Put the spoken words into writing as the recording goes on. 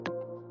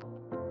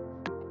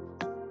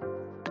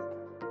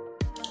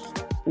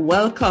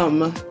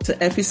Welcome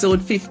to episode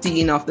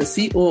 15 of the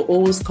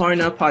COO's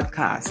Corner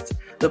podcast,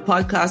 the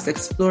podcast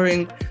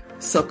exploring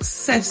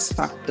success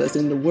factors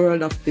in the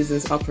world of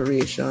business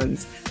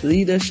operations,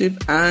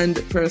 leadership,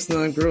 and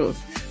personal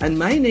growth. And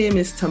my name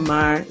is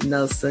Tamar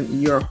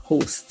Nelson, your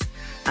host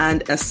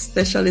and a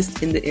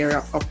specialist in the area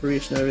of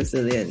operational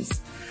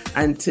resilience.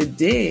 And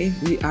today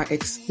we are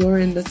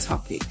exploring the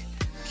topic,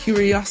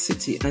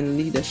 curiosity and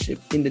leadership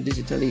in the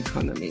digital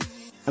economy,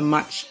 a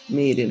match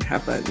made in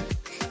heaven.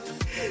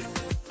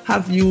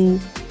 Have you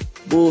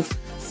both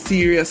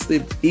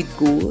seriously big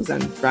goals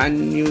and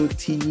brand new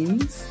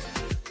teams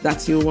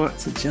that you want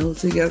to gel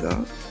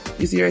together?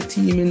 Is your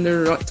team in the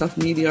rut of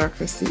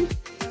mediocrity?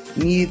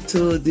 Need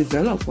to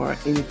develop or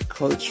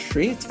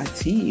inculturate a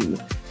team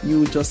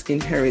you just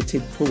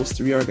inherited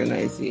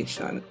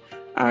post-reorganization?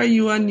 Are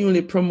you a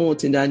newly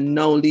promoted and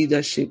now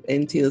leadership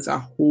entails a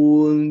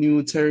whole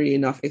new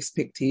terrain of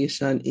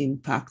expectation,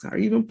 impact, or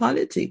even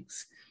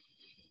politics?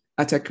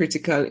 At a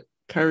critical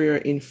career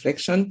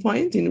inflection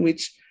point in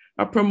which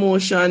a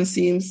promotion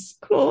seems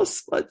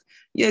close, but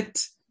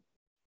yet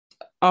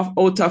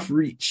out of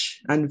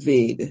reach and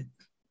vague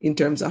in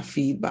terms of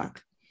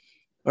feedback.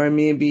 Or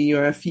maybe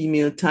you're a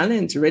female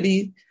talent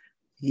ready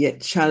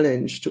yet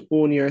challenged to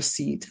own your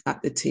seat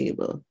at the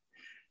table.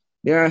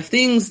 There are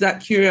things that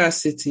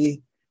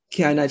curiosity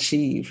can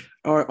achieve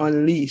or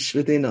unleash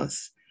within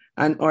us.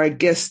 And our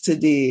guest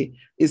today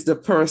is the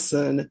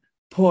person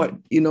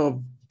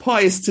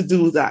poised to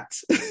do that.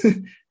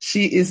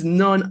 She is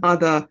none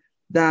other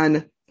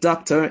than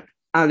Dr.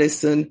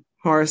 Alison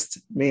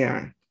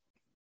Horstmeyer.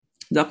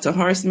 Dr.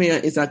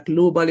 Horstmeyer is a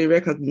globally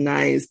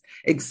recognized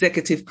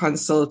executive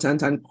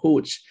consultant and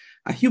coach,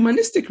 a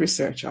humanistic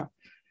researcher.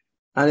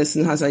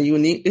 Alison has a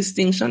unique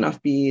distinction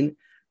of being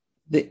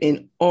the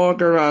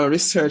inaugural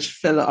research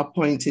fellow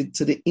appointed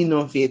to the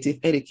Innovative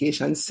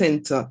Education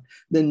Center,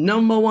 the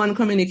 #1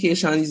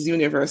 communications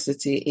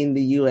university in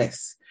the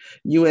U.S.,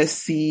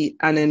 USC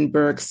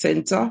Annenberg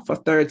Center for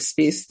Third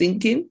Space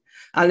Thinking.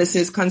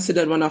 Alison is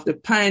considered one of the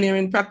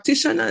pioneering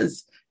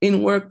practitioners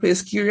in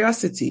workplace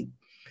curiosity.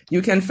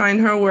 You can find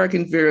her work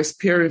in various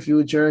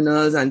peer-reviewed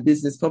journals and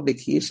business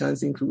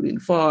publications, including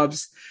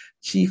Forbes,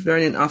 Chief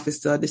Learning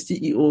Officer, the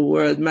CEO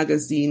World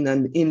Magazine,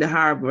 and in the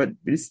Harvard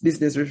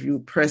Business Review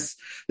Press,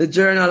 the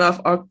Journal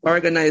of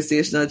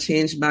Organizational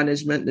Change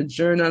Management, the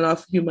Journal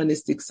of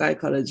Humanistic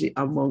Psychology,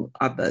 among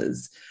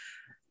others.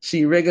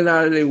 She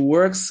regularly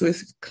works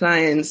with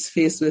clients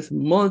faced with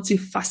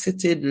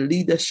multifaceted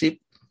leadership,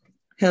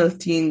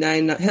 healthy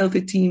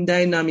team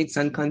dynamics,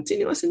 and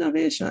continuous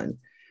innovation.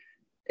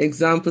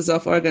 Examples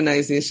of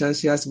organizations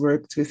she has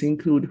worked with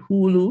include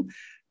Hulu,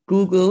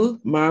 Google,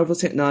 Marvel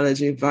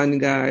Technology,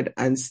 Vanguard,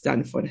 and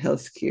Stanford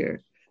Healthcare.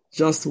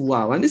 Just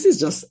wow. And this is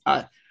just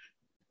a,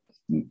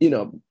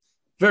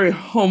 very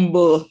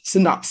humble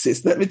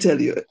synopsis, let me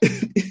tell you.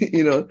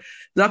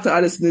 Dr.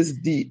 Alison is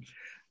deep.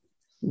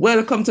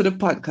 Welcome to the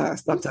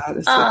podcast, Dr.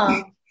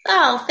 Alison.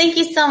 Oh, thank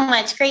you so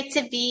much. Great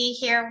to be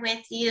here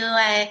with you.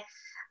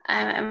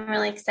 I'm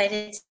really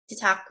excited to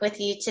talk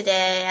with you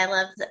today. I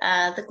love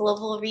the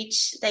global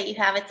reach that you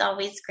have. It's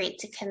always great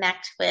to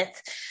connect with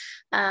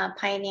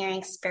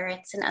pioneering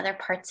spirits in other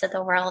parts of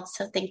the world.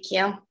 So thank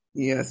you.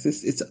 Yes,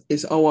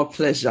 it's our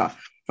pleasure.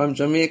 From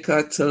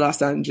Jamaica to Los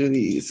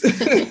Angeles.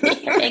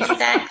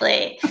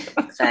 Exactly.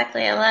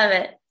 I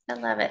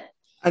love it.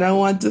 And I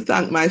want to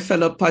thank my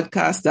fellow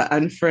podcaster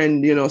and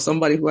friend,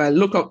 somebody who I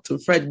look up to,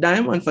 Fred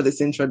Diamond, for this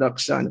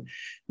introduction,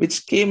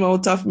 which came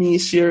out of me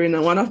sharing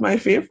one of my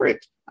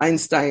favorite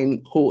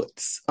Einstein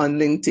quotes on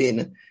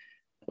LinkedIn,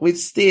 which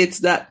states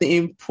that the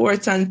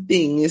important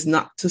thing is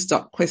not to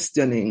stop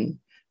questioning,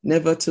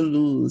 never to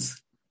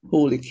lose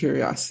holy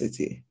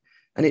curiosity.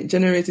 And it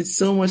generated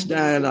so much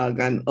dialogue.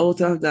 And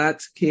out of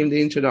that came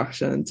the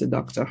introduction to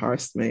Dr.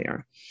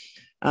 Horstmeyer.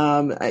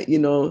 I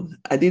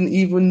didn't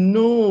even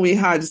know we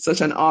had such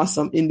an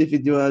awesome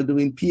individual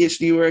doing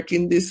PhD work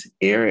in this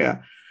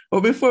area.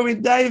 But before we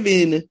dive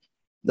in,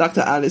 Dr.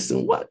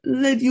 Alison, what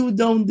led you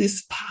down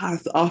this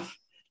path of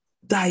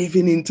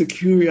diving into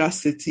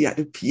curiosity at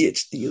the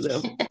PhD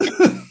level?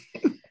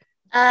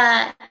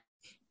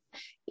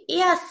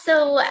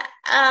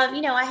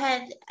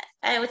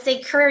 I would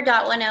say Career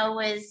 1.0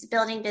 was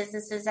building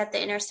businesses at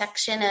the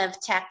intersection of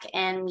tech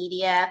and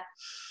media.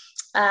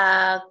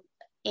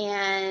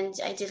 And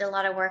I did a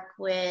lot of work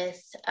with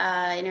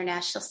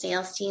international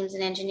sales teams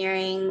and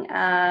engineering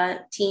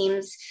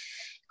teams,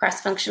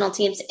 cross-functional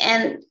teams.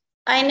 And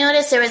I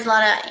noticed there was a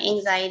lot of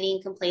anxiety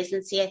and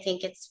complacency. I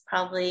think it's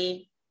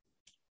probably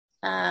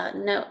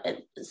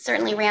it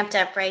certainly ramped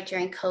up right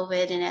during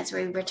COVID. And as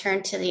we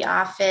returned to the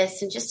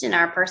office and just in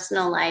our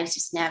personal lives,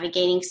 just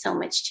navigating so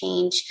much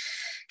change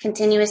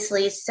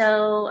continuously.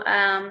 So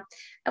I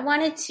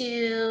wanted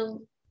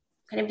to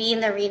kind of be in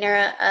the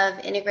arena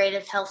of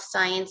integrative health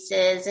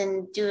sciences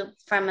and do it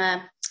from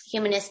a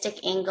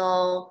humanistic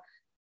angle.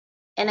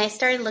 And I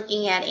started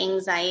looking at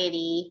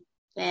anxiety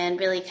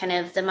really kind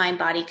of the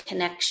mind-body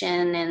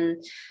connection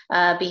and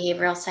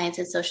behavioral science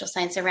and social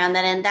science around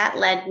that. And that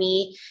led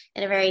me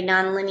in a very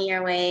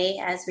nonlinear way,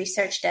 as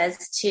research does,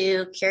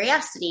 to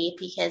curiosity,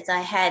 because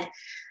I had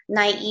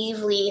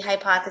naively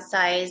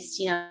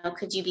hypothesized,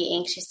 could you be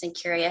anxious and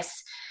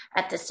curious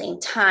at the same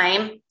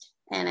time?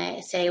 And I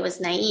say it was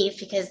naive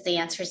because the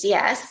answer is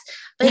yes.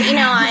 But,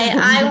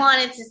 I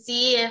wanted to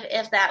see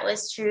if that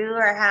was true,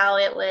 or how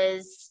it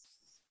was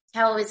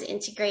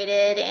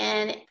integrated.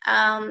 And,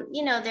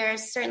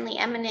 there's certainly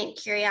eminent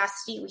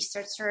curiosity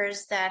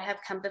researchers that have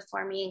come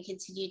before me and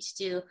continue to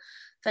do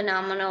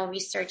phenomenal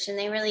research. And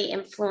they really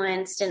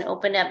influenced and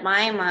opened up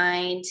my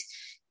mind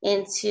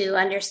into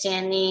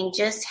understanding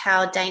just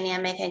how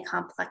dynamic and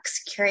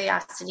complex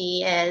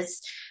curiosity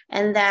is.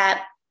 And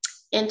that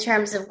in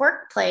terms of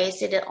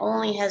workplace, it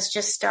only has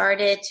just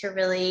started to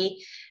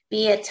really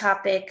be a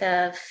topic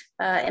of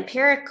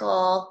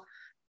empirical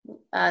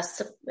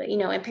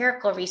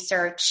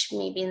research,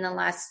 maybe in the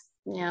last,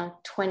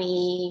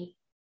 20,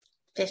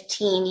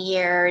 15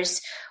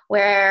 years,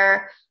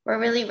 where we're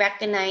really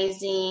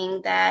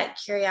recognizing that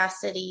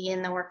curiosity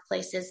in the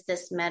workplace is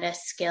this meta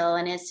skill,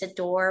 and it's a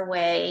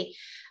doorway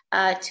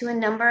to a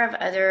number of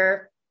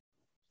other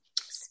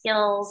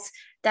skills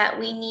that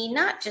we need,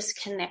 not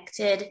just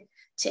connected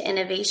to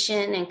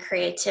innovation and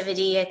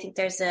creativity. I think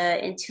there's an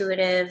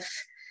intuitive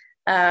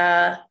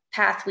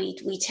path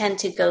we tend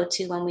to go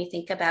to when we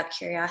think about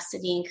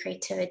curiosity and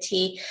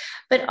creativity,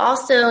 but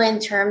also in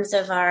terms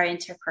of our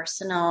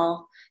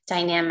interpersonal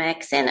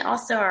dynamics and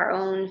also our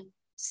own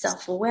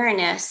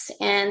self-awareness.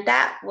 And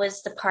that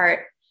was the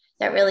part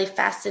that really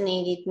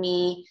fascinated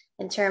me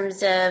in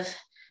terms of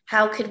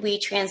how could we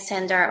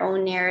transcend our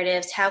own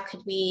narratives? How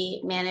could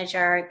we manage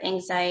our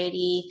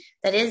anxiety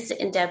that is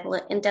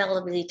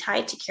indelibly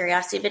tied to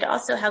curiosity, but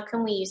also how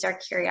can we use our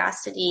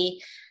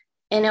curiosity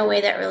in a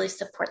way that really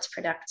supports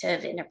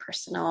productive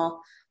interpersonal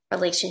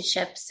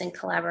relationships and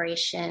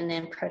collaboration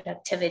and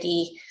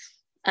productivity.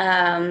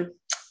 And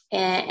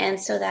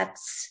so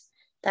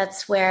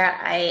that's where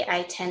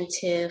I tend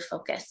to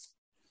focus.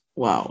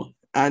 Wow.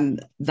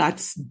 And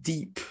that's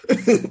deep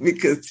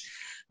because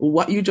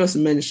what you just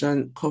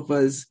mentioned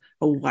covers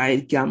a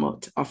wide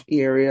gamut of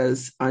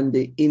areas on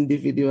the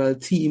individual,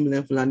 team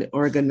level, and the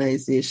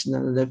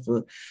organizational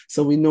level.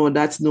 So we know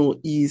that's no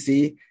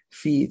easy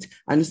feat.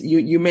 And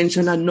you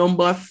mentioned a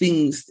number of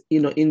things,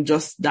 in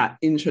just that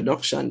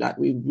introduction that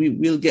we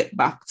will get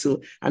back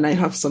to. And I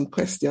have some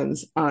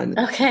questions on.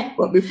 Okay.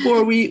 But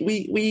before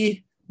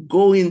we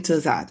go into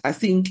that, I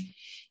think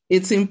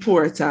it's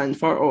important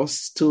for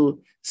us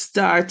to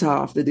start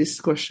off the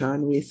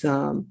discussion with,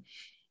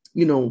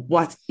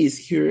 what is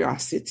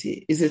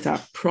curiosity? Is it a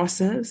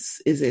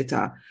process? Is it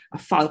a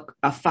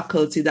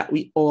faculty that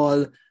we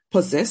all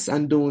possess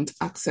and don't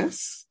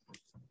access?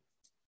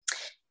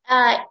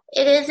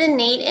 It is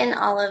innate in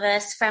all of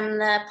us. From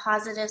the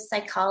positive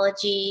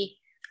psychology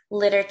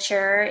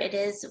literature, it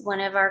is one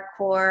of our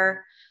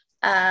core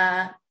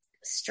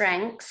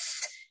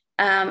strengths.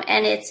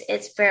 And it's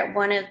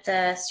one of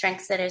the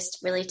strengths that is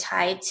really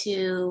tied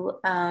to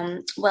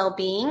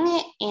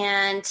well-being.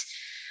 And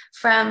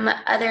from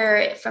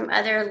other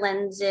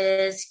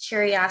lenses,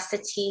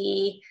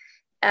 curiosity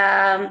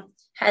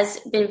has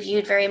been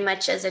viewed very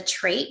much as a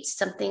trait,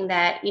 something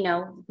that,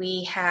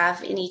 we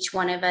have in each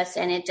one of us.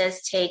 And it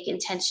does take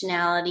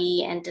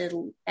intentionality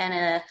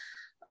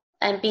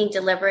and being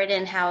deliberate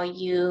in how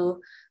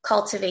you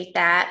cultivate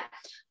that.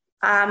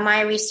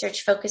 My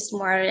research focused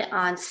more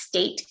on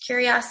state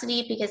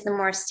curiosity, because the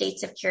more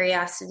states of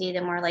curiosity,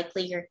 the more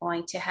likely you're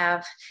going to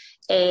have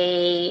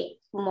a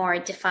more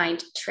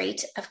defined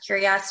trait of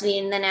curiosity.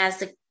 And then as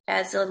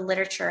the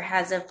literature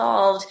has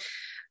evolved,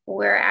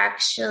 we're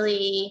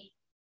actually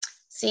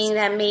seeing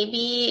that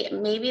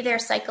maybe they're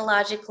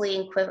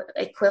psychologically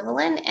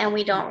equivalent, and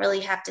we don't really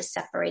have to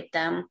separate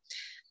them.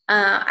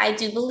 I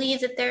do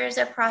believe that there is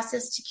a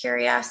process to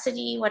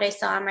curiosity. What I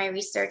saw in my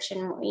research,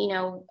 and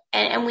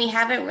and we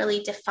haven't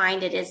really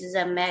defined it. Is it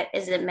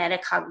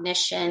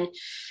metacognition?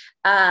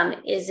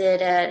 Is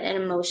it an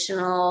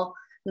emotional,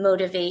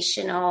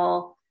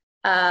 motivational,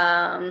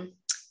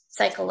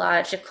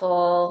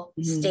 psychological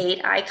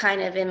state? I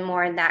kind of am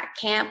more in that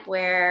camp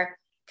where,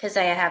 because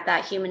I have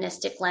that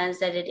humanistic lens,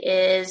 that it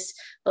is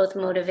both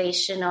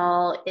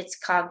motivational, it's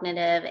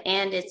cognitive,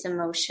 and it's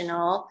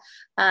emotional,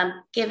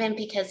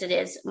 because it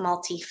is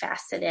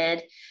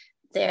multifaceted.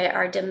 There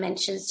are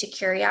dimensions to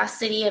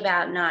curiosity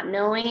about not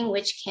knowing,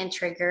 which can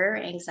trigger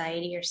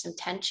anxiety or some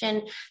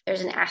tension.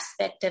 There's an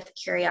aspect of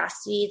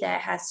curiosity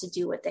that has to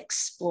do with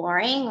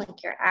exploring,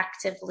 like you're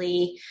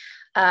actively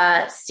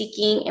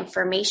seeking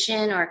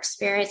information or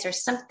experience or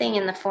something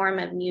in the form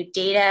of new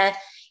data,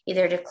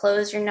 either to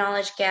close your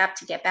knowledge gap,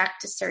 to get back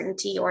to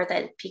certainty, or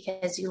that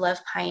because you love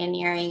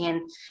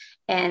pioneering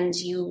and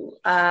you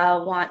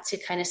want to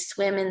kind of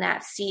swim in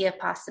that sea of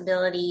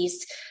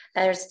possibilities.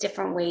 There's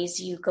different ways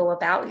you go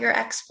about your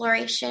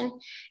exploration,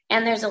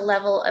 and there's a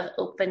level of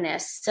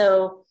openness.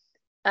 So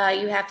there's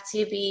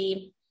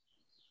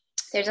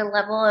a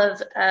level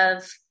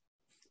of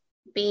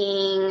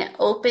being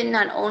open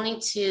not only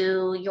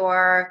to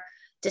your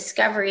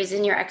discoveries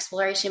in your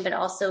exploration, but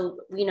also,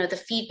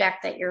 the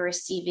feedback that you're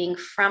receiving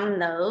from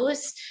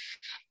those.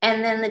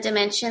 And then the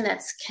dimension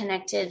that's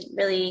connected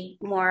really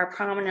more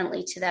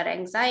prominently to that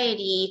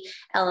anxiety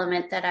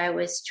element that I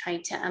was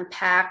trying to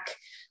unpack,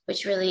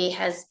 which really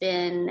has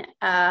been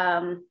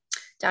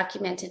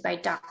documented by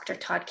Dr.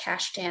 Todd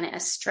Kashdan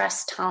as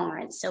stress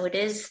tolerance. So it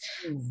is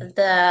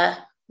the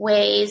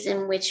ways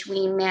in which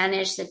we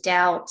manage the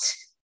doubt,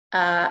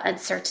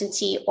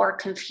 uncertainty, or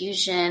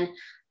confusion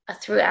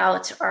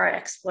throughout our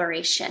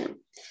exploration.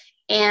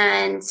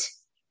 And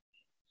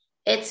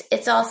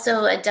it's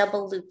also a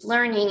double loop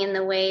learning in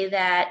the way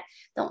that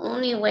the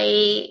only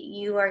way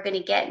you are going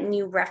to get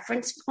new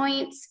reference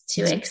points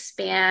to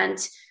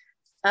expand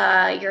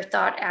your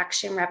thought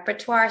action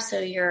repertoire, so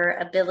your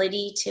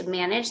ability to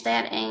manage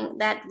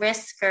that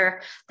risk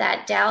or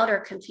that doubt or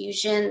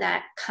confusion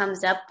that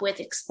comes up with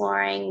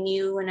exploring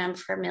new and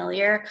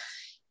unfamiliar,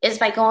 is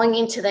by going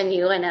into the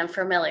new and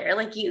unfamiliar.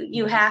 Like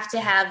you have to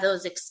have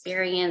those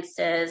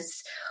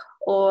experiences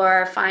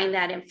or find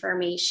that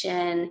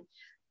information,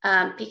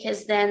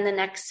 because then the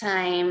next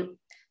time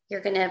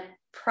you're going to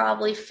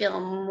probably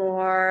feel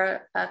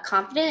more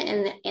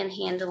confident in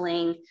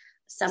handling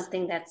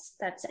something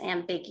that's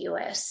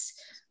ambiguous.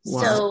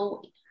 Wow.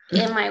 So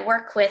in my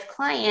work with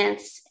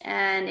clients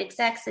and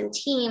execs and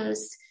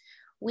teams,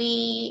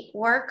 we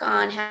work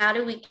on how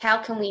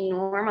can we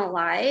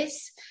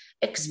normalize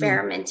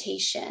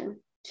experimentation.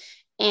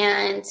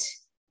 And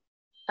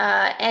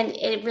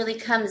it really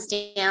comes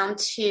down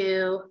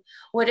to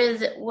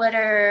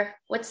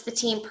what's the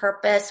team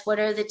purpose? What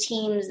are the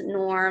team's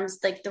norms,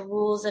 like the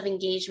rules of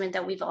engagement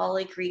that we've all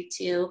agreed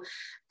to,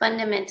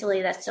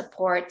 fundamentally that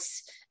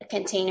supports a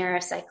container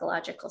of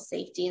psychological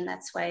safety. And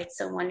that's why it's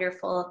so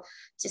wonderful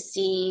to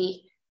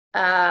see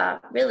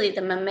really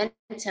the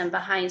momentum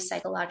behind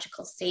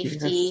psychological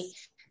safety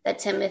that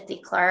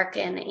Timothy Clark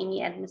and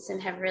Amy Edmondson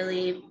have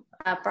really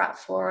brought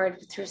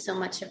forward through so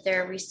much of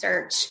their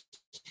research.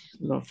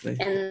 Lovely.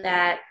 And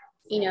that,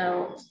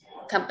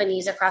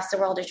 companies across the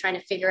world are trying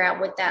to figure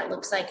out what that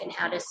looks like and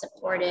how to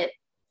support it.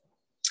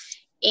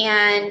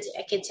 And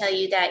I can tell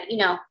you that,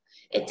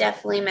 it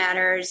definitely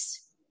matters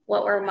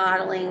what we're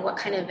modeling, what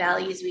kind of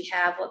values we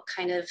have, what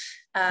kind of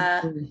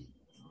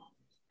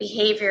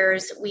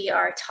behaviors we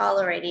are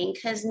tolerating,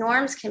 because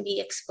norms can be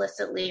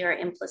explicitly or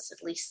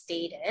implicitly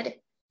stated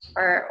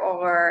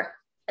or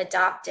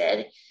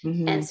adopted.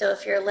 Mm-hmm. And so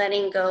if you're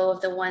letting go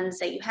of the ones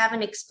that you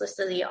haven't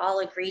explicitly all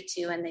agreed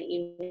to and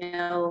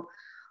that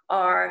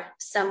are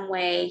some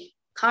way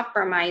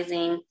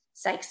compromising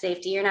psych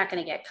safety, you're not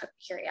going to get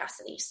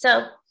curiosity.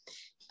 So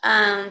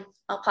I'll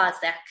pause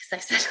there because I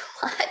said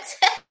a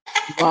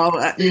Wow,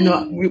 lot.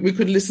 we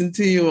could listen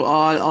to you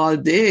all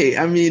day.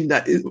 I mean,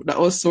 that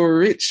was so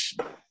rich,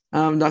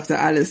 Dr.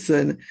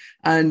 Allison.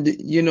 And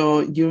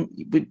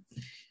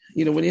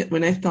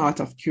when I thought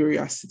of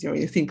curiosity, or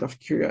you think of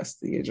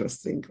curiosity, you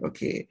just think,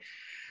 okay,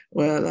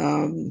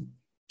 well,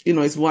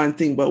 it's one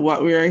thing, but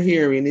what we are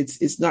hearing,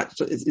 it's not,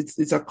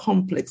 it's a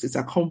complex, it's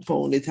a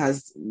compound. It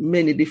has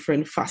many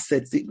different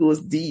facets. It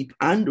goes deep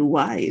and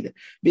wide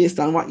based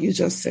on what you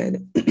just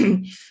said.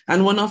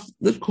 And one of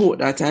the quote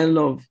that I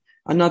love,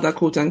 another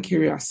quote on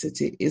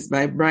curiosity, is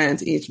by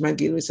Bryant H.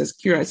 McGill, which says,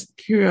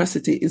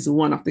 curiosity is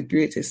one of the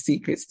greatest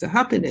secrets to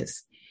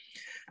happiness.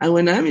 And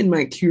when I'm in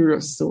my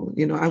curious zone,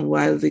 I'm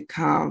wildly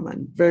calm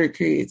and very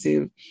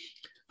creative.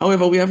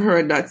 However, we have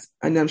heard that,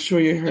 and I'm sure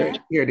you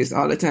hear this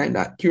all the time,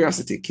 that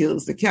curiosity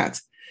kills the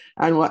cat.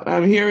 And what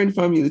I'm hearing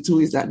from you too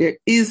is that there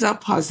is a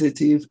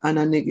positive and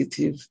a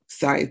negative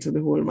side to the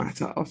whole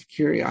matter of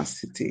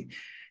curiosity.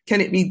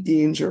 Can it be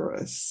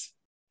dangerous?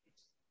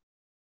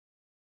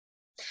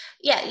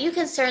 Yeah, you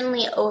can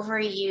certainly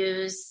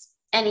overuse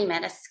any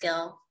meta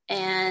skill.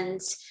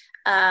 And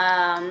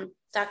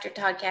Dr.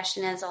 Todd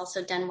Kashdan has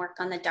also done work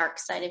on the dark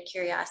side of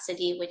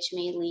curiosity, which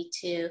may lead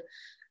to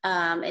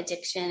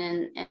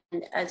addiction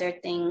and other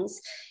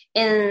things.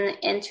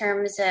 In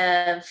terms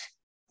of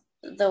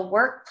the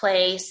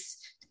workplace,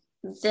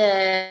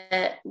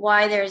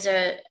 why there's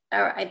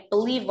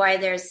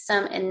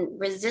some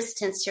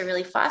resistance to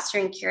really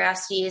fostering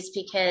curiosity is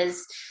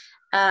because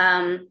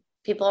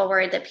people are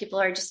worried that people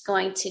are just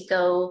going to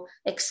go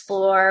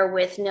explore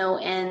with no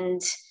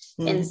end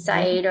in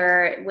sight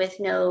or with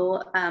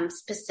no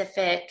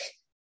specific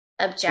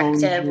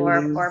objective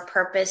or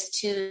purpose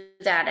to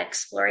that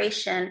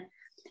exploration.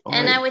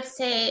 And I would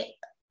say,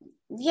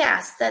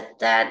 yes,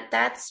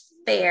 that's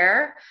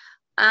fair.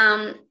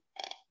 And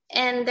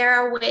there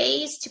are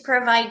ways to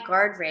provide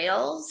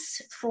guardrails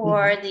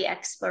for the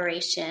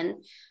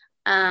exploration.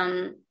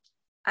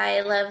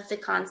 I love the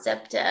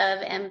concept of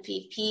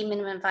MVP,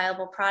 minimum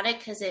viable product,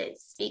 because it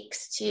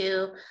speaks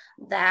to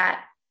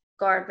that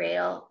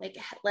guardrail. Like,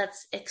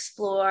 let's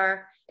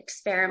explore,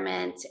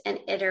 experiment, and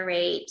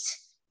iterate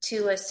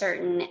to a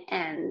certain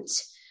end,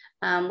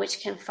 which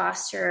can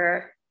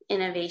foster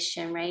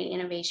innovation, right?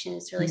 Innovation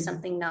is really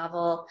something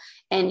novel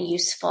and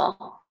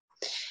useful.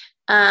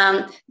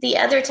 The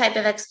other type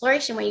of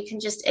exploration where you can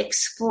just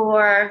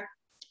explore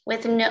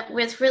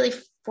with really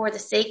for the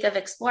sake of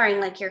exploring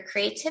like your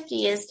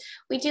creativity is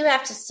we do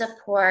have to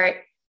support,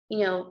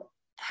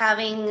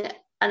 having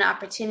an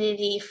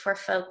opportunity for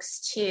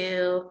folks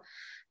to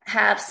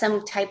have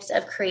some types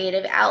of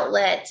creative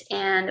outlet.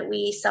 And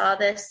we saw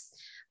this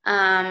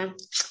or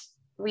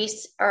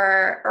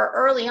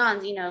early on,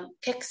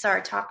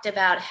 Pixar talked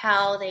about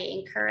how they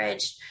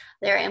encouraged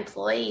their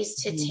employees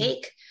to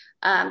take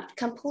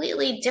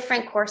completely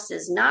different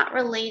courses, not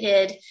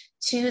related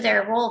to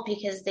their role,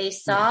 because they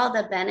saw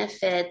the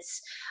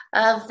benefits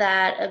of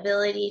that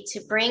ability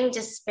to bring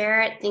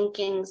disparate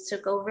thinkings to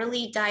go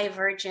really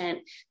divergent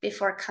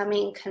before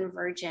coming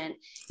convergent.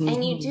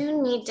 And you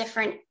do need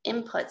different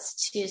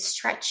inputs to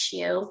stretch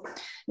you.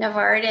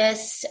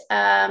 Novartis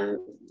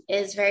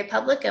is very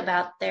public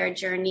about their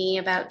journey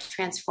about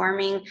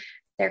transforming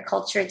their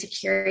culture to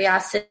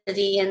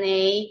curiosity, and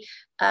they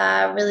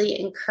really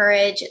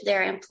encourage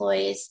their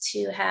employees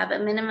to have a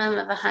minimum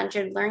of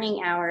 100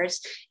 learning hours.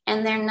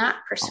 And they're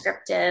not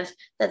prescriptive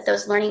that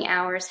those learning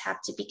hours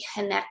have to be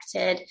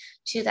connected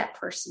to that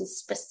person's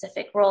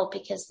specific role,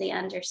 because they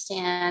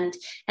understand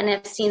and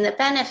have seen the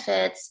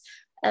benefits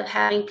of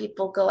having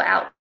people go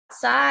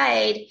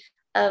outside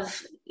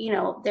of,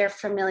 their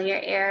familiar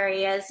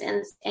areas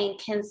and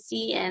can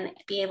see and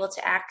be able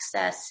to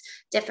access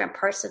different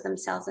parts of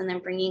themselves, and then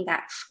bringing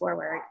that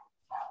forward.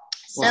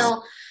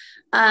 Wow.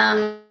 So,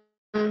 I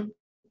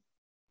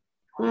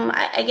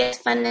guess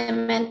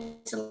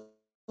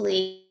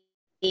fundamentally,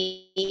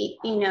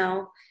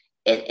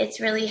 it's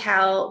really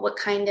what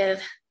kind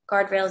of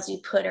guardrails you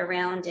put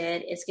around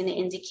it is going to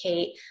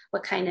indicate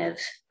what kind of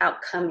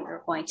outcome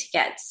you're going to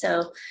get.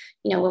 So,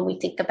 when we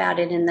think about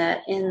it in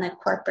the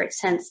corporate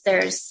sense,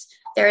 there's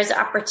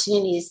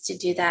opportunities to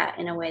do that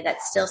in a way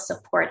that still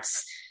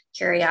supports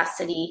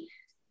curiosity.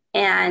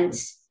 And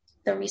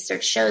the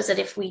research shows that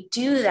if we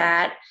do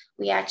that,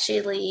 we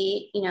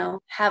actually,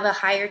 have a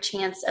higher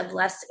chance of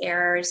less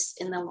errors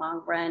in the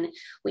long run.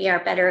 We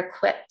are better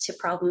equipped to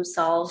problem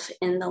solve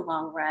in the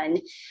long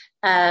run.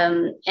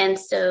 And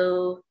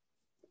so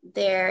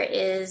there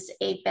is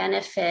a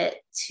benefit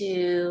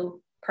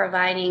to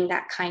providing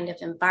that kind of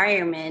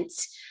environment,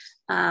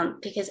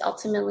 because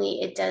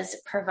ultimately it does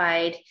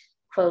provide,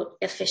 quote,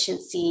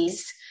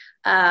 efficiencies,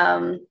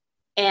 and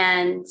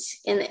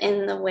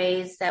in the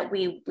ways that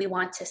we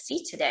want to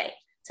see today.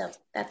 So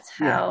that's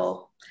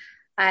how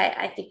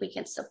I think we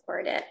can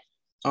support it.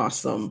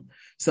 Awesome.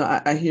 So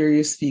I hear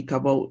you speak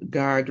about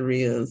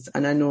guardrails,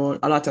 and I know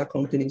a lot of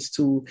companies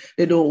too,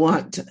 they don't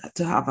want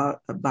to have a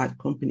bad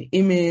company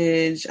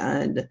image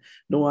and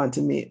don't want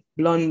to make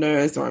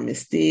blunders or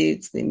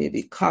mistakes. They may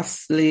be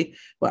costly,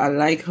 but I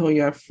like how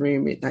you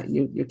frame it, that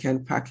you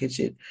can package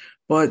it.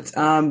 But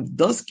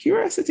does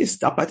curiosity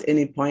stop at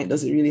any point?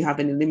 Does it really have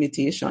any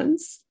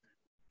limitations?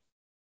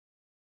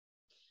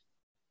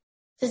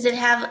 Does it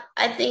have,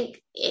 I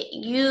think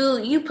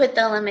you put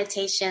the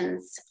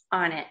limitations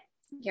on it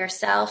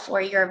yourself, or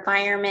your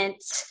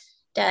environment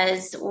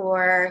does,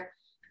 or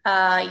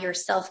your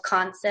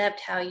self-concept,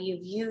 how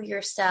you view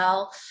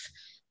yourself.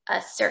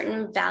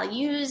 Certain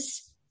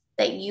values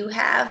that you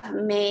have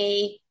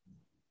may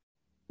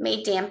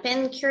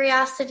dampen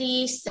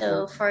curiosity.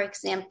 So for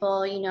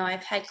example,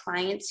 I've had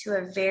clients who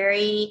are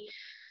very,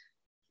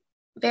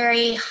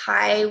 very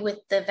high with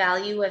the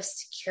value of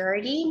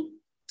security.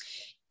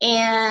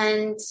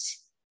 And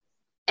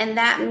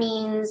that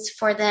means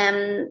for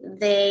them,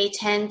 they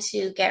tend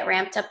to get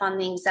ramped up on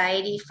the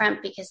anxiety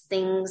front because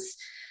things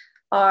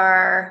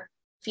are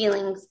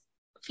feeling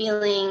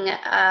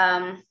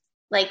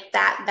like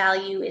that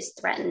value is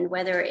threatened,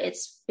 whether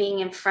it's being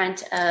in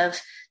front of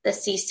the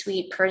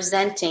C-suite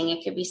presenting.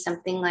 It could be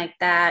something like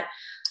that,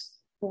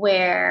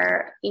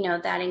 where,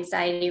 that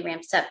anxiety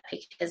ramps up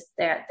because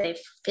they're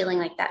feeling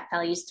like that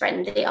value is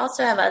threatened. They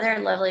also have other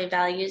lovely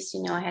values.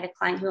 I had a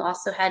client who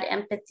also had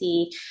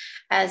empathy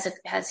as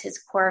his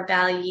core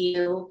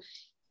value.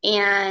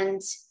 And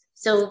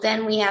so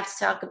then we have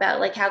to talk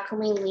about how can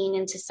we lean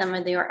into some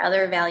of your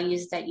other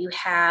values that you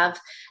have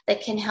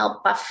that can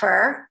help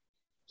buffer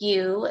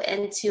you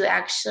and to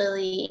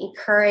actually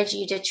encourage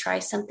you to try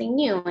something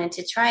new and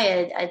to try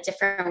a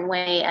different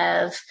way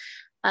of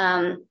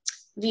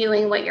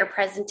viewing what your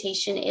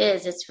presentation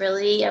is. It's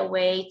really a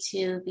way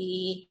to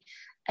be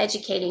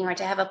educating, or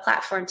to have a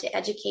platform to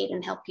educate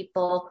and help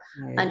people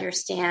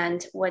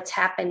understand what's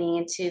happening,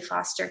 and to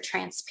foster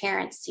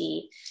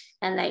transparency,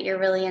 and that you're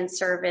really in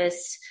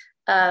service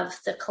of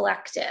the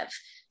collective.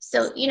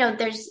 So,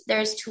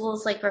 there's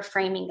tools like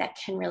reframing that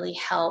can really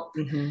help.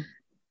 Mm-hmm.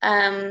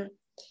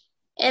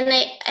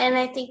 And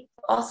I think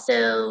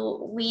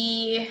also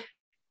we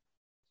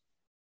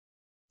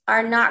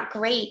are not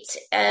great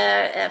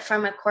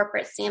from a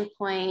corporate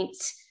standpoint,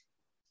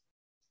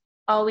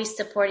 always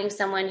supporting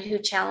someone who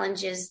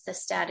challenges the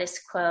status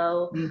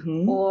quo,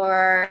 mm-hmm.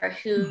 or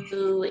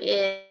who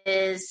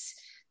is,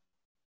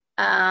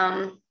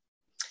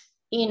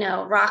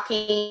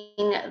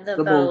 rocking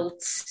the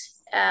boat,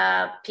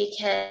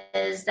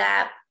 because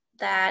that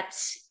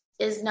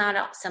is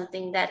not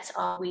something that's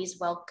always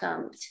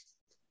welcomed.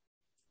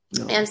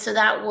 No. And so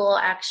that will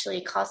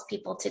actually cause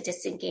people to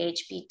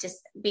disengage, be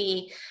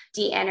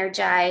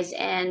de-energized,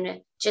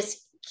 and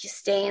just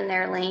stay in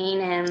their lane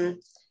and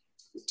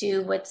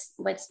do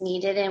what's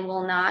needed, and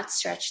will not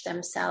stretch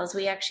themselves.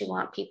 We actually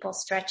want people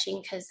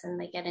stretching, because then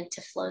they get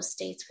into flow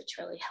states, which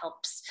really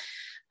helps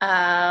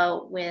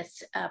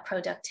with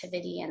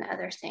productivity and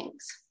other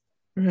things.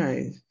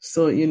 Right.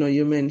 So,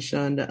 you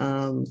mentioned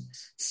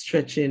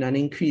stretching and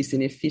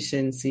increasing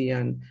efficiency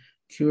and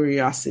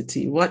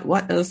curiosity.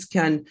 What else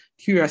can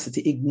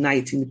curiosity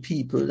ignite in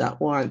people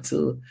that want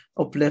to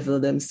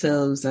up-level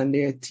themselves and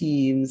their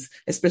teams,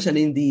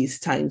 especially in these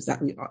times that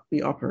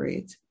we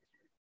operate?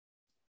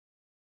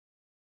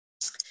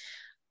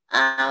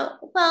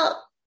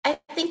 Well, I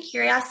think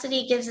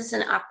curiosity gives us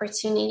an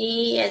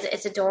opportunity.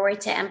 It's a doorway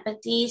to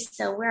empathy.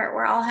 So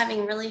we're all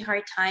having really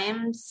hard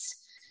times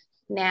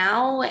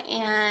now,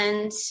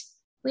 and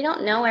we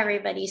don't know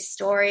everybody's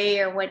story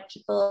or what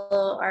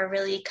people are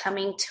really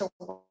coming to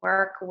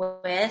work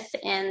with.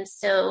 And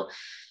so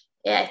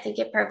I think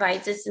it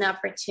provides us an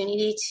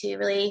opportunity to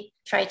really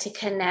try to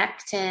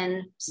connect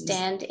and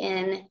stand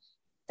in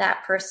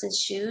that person's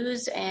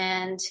shoes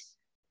and,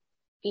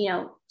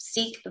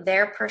 seek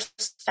their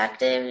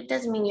perspective. It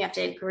doesn't mean you have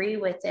to agree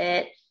with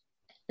it.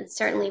 It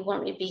certainly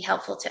won't be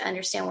helpful to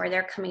understand where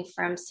they're coming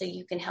from, so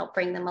you can help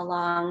bring them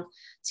along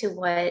to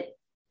what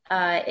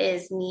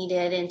is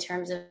needed in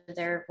terms of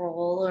their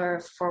role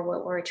or for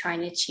what we're trying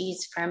to achieve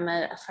from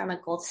a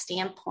goal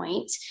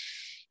standpoint.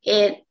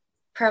 It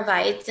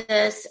provides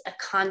us a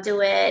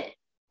conduit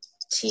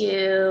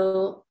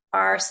to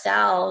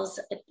ourselves.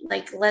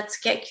 Like, let's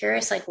get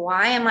curious. Like,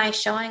 why am I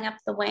showing up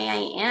the way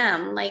I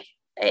am? Like,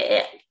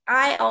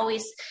 I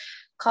always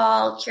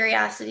call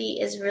curiosity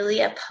is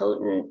really a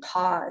potent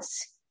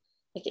pause.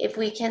 Like, if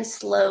we can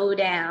slow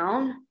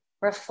down,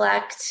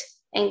 reflect,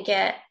 and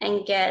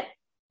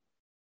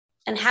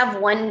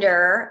have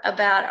wonder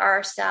about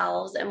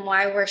ourselves and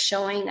why we're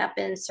showing up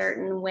in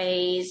certain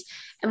ways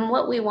and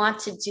what we want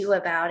to do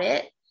about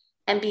it,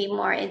 and be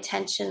more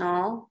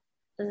intentional,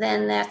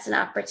 then that's an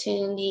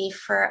opportunity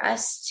for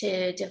us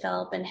to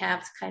develop and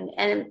have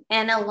and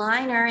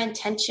align our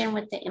intention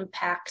with the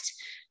impact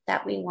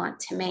that we want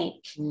to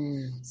make.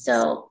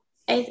 So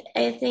I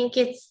think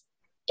it's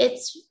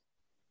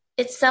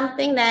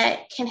something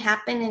that can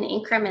happen in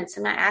increments.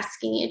 I'm not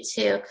asking you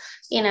to,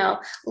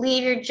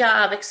 leave your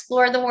job,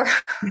 explore the world.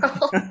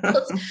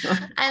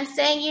 I'm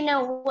saying,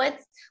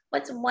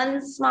 what's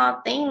one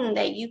small thing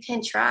that you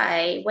can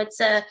try?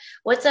 What's a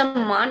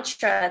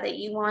mantra that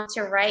you want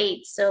to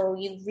write? So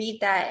you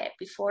read that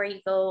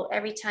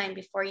every time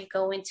before you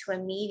go into a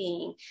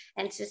meeting,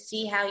 and to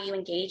see how you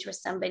engage with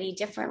somebody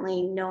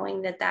differently,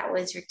 knowing that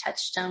was your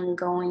touchstone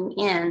going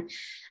in.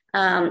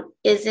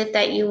 Is it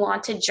that you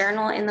want to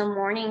journal in the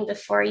morning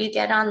before you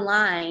get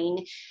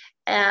online?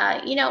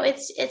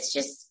 It's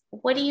just,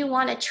 what do you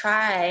want to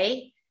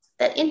try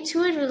that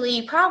intuitively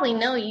you probably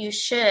know you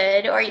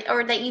should,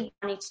 or that you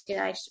need to do?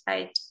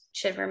 I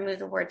should remove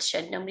the word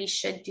should. Nobody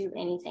should do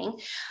anything.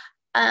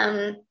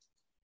 At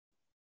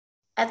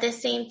the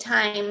same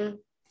time,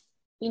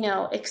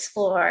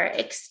 explore,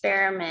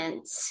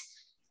 experiment,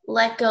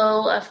 let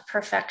go of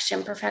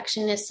perfection.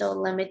 Perfection is so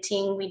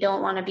limiting. We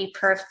don't want to be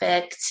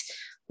perfect.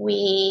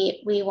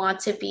 We want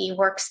to be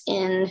works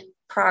in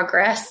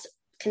progress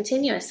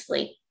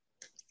continuously,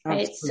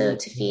 right? Absolutely. So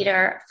to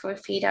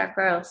feed our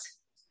growth.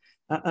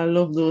 I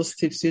love those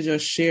tips you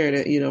just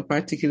shared,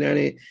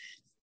 particularly,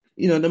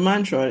 the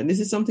mantra. And this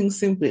is something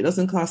simple. It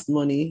doesn't cost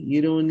money.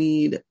 You don't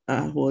need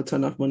a whole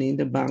ton of money in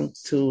the bank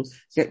to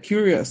get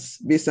curious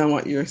based on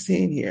what you're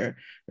saying here,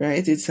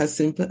 right? It's as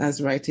simple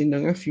as writing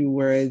down a few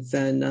words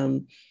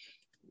and,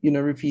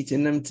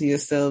 repeating them to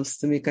yourselves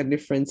to make a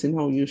difference in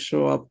how you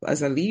show up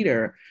as a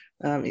leader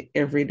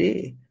every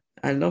day.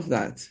 I love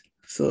that.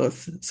 So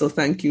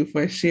thank you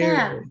for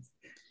sharing.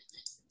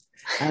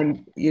 Yeah.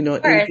 And,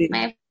 of course,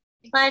 my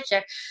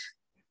pleasure.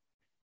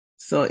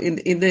 So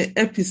in the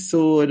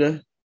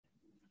episode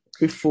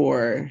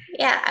before,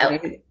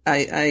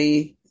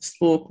 I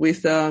spoke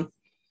with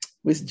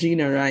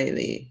Gina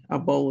Riley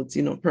about,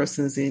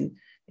 persons in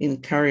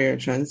career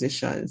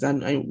transitions.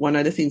 And one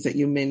of the things that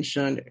you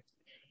mentioned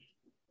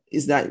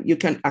is that you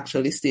can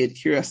actually state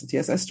curiosity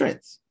as a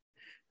strength,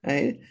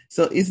 right?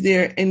 So is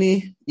there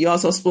you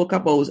also spoke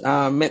about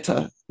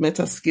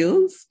meta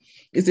skills.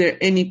 Is there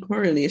any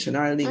correlation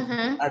or link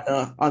with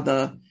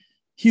other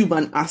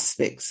human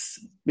aspects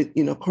with,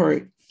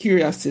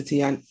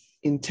 curiosity and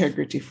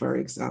integrity, for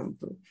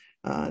example?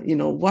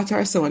 What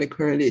are some of the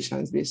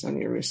correlations based on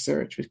your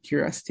research with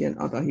curiosity and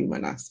other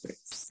human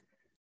aspects?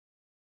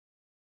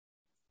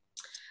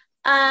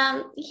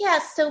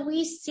 So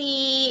we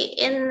see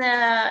in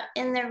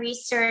the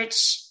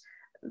research,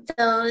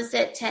 those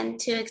that tend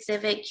to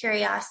exhibit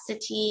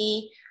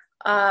curiosity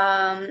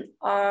and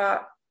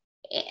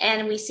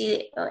we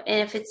see,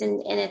 and if it's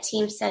in a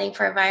team setting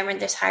for environment,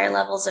 there's higher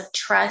levels of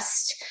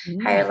trust,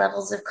 higher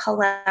levels of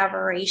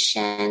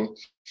collaboration.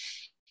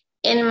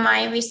 In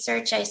my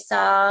research, I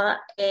saw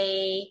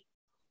a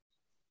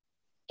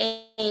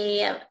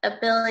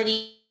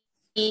ability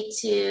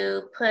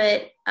to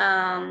put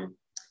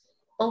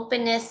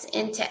openness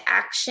into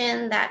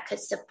action that could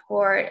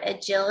support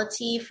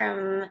agility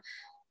from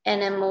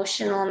an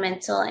emotional,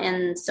 mental,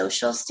 and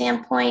social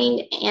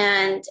standpoint.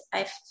 And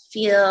I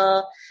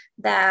feel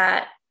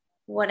that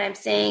what I'm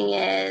saying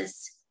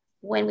is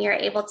when we are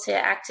able to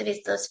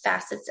activate those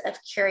facets of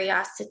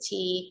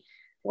curiosity,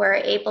 we're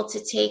able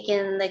to take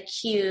in the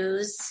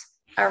cues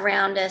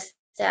around us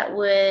that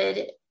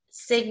would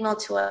signal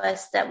to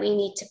us that we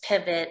need to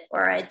pivot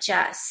or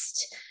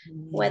adjust,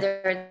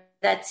 whether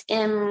that's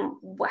in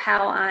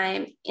how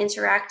I'm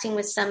interacting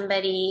with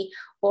somebody,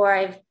 or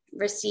I've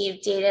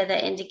received data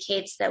that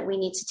indicates that we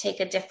need to take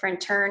a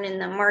different turn in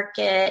the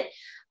market.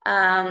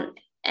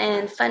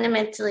 And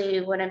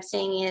fundamentally, what I'm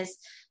saying is,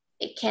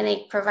 can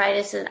it provide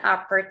us an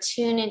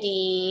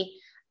opportunity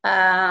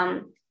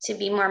to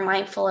be more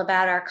mindful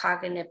about our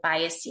cognitive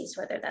biases,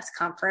 whether that's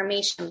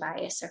confirmation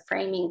bias or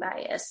framing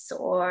bias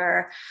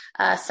or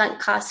sunk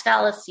cost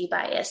fallacy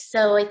bias.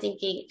 So I think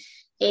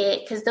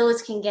because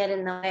those can get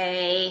in the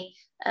way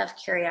of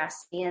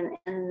curiosity,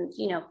 and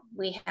you know,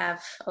 we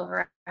have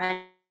over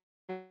 100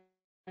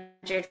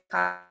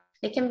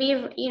 it can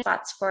be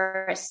thoughts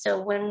for us.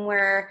 So when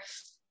we're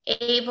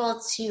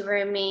able to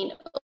remain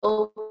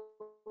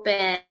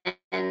open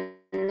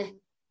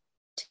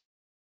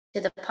to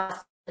the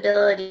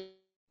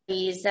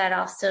possibilities, that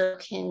also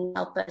can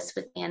help us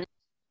with management.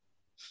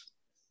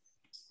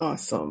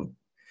 Awesome.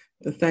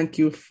 Thank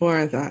you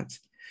for that.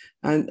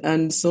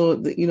 And so,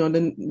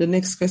 the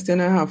next question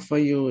I have for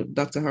you,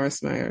 Dr.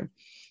 Horstmeyer,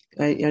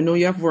 I know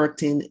you have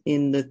worked in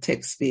the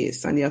tech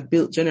space and you have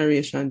built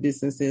generation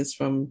businesses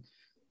from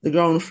the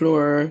ground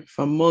floor,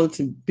 from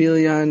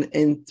multi-billion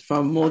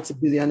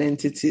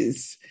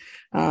entities.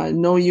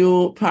 Now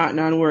you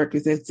partner and work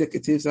with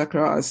executives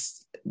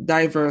across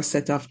diverse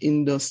set of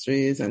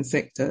industries and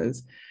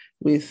sectors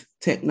with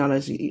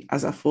technology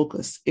as a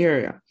focus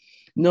area.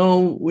 Now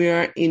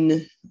we're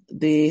in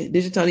the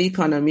digital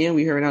economy and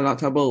we're hearing a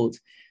lot about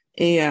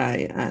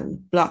AI and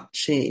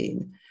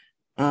blockchain.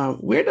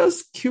 Where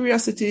does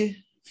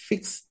curiosity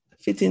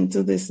fit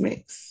into this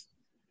mix?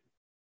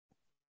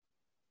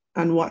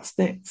 And what's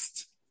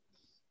next?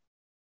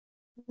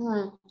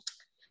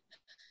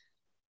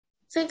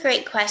 It's a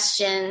great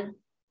question.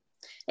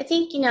 I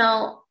think,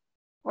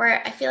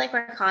 I feel like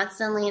we're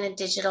constantly in a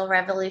digital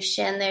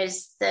revolution.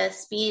 There's the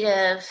speed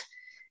of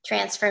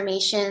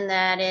transformation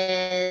that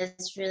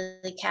is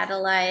really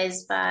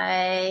catalyzed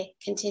by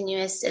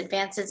continuous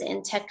advances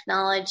in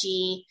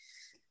technology.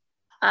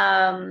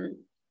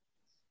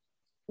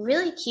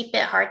 Really keep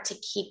it hard to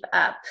keep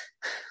up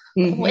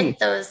with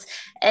those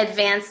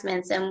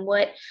advancements and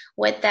what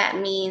that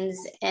means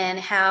and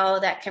how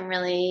that can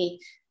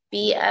really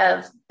be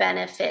of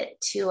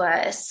benefit to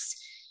us.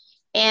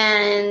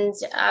 And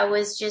I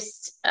was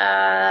just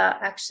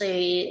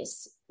actually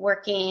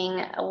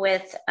working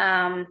with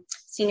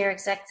senior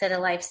execs at a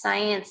life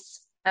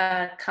science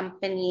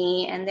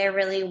company, and they're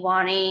really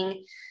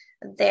wanting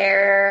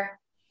their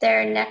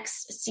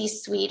next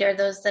C-suite, or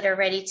those that are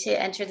ready to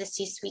enter the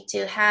C-suite,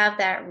 to have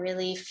that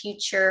really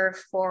future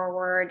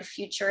forward,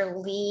 future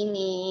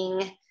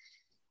leaning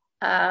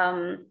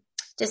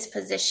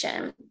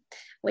disposition,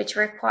 which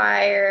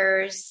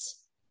requires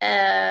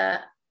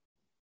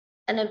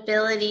an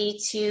ability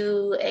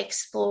to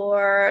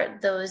explore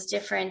those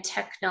different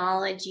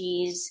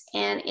technologies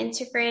and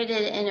integrate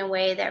it in a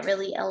way that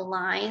really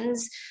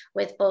aligns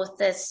with both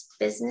this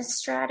business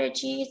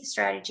strategy, the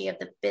strategy of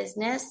the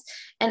business,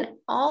 and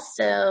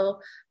also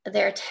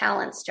their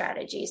talent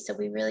strategy. So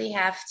we really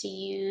have to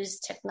use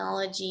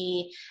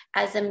technology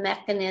as a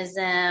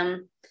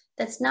mechanism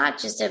that's not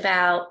just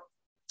about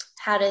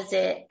how does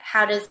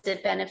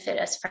it benefit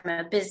us from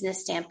a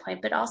business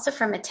standpoint, but also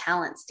from a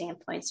talent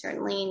standpoint.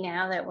 Certainly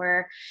now that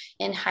we're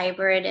in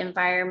hybrid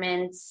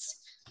environments,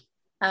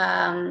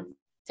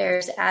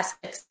 there's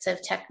aspects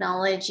of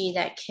technology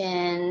that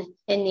can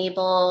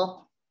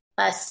enable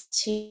us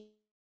to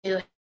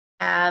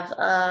have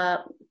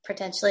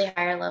potentially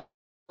higher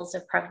levels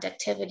of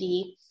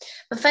productivity.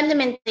 But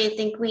fundamentally, I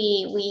think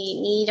we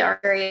need our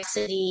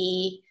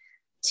curiosity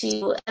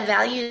to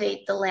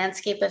evaluate the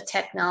landscape of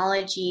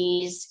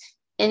technologies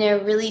in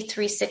a really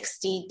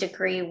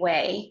 360-degree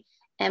way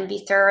and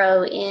be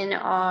thorough in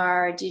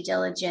our due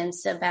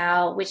diligence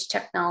about which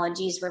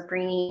technologies we're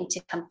bringing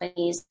to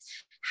companies,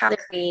 how they're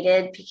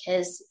created,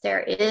 because there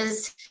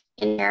is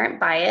inherent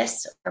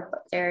bias,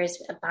 or there is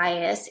a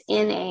bias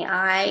in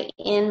AI,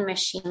 in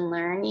machine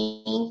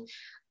learning,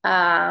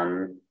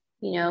 and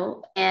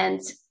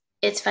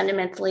it's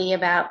fundamentally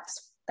about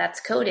that's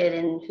coded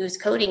and who's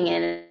coding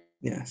it.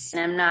 Yes.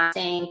 And I'm not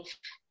saying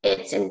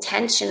it's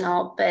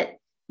intentional, but,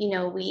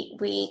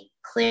 we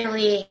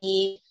clearly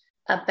need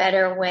a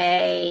better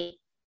way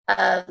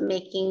of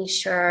making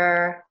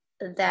sure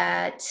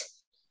that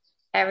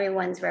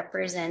everyone's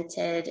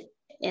represented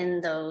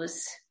in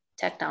those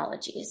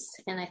technologies.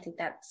 And I think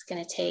that's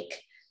going to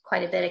take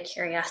quite a bit of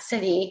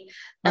curiosity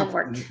and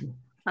work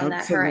on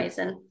that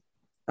horizon.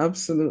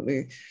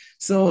 Absolutely.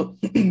 So,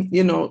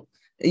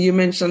 you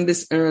mentioned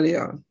this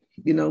earlier,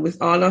 with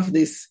all of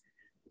this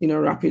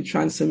rapid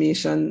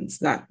transformations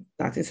that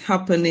is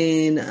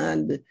happening,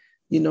 and,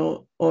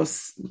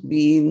 us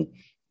being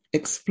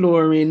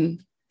exploring,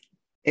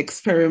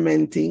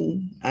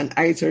 experimenting, and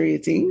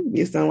iterating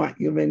based on what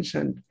you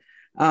mentioned.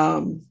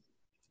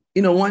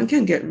 One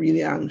can get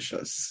really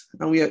anxious,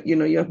 and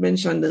you have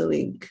mentioned the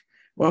link.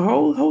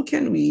 Well, how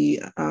can we,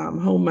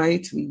 how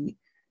might we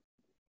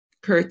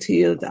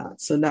curtail that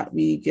so that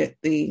we get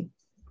the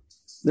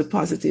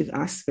positive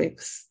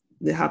aspects,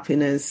 the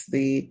happiness,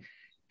 the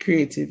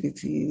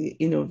creativity,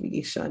 the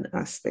innovation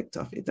aspect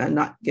of it, and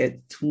not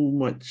get too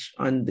much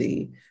on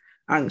the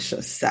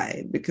anxious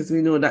side, because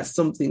we know that's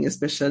something,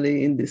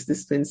 especially in this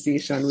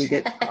dispensation, we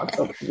get caught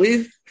up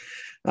with.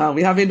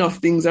 We have enough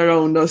things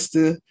around us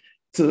to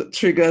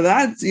trigger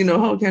that.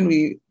 How can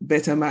we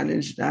better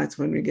manage that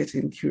when we're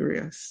getting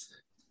curious?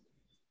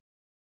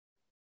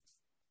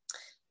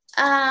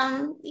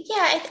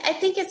 I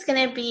think it's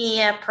going to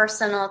be a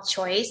personal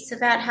choice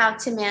about how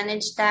to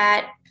manage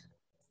that.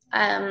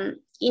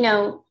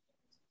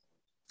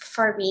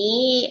 For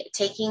me,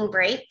 taking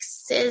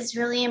breaks is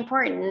really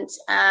important.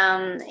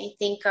 I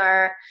think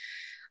our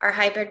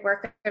hybrid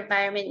work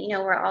environment,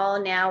 we're all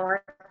now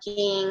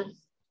working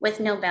with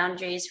no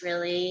boundaries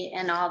really,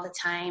 and all the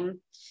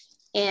time.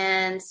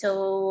 And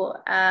so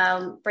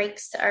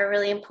breaks are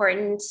really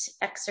important.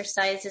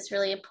 Exercise is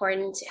really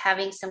important.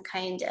 Having some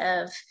kind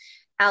of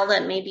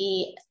outlet,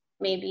 maybe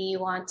you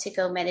want to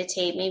go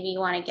meditate, maybe you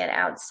want to get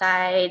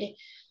outside.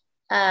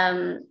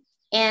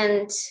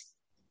 And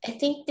I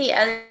think the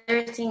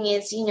other thing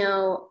is,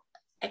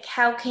 like,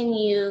 how can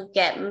you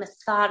get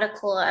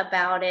methodical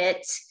about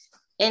it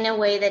in a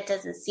way that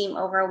doesn't seem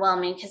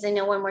overwhelming? Because I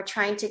know when we're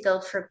trying to go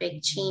for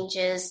big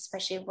changes,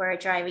 especially if we're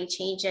driving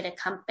change at a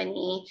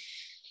company,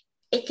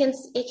 it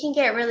can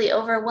get really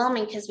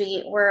overwhelming, because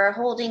we're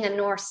holding a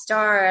North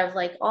Star of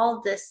like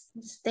all this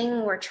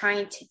thing we're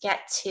trying to get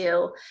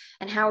to,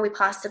 and how are we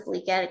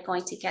possibly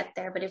going to get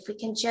there. But if we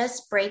can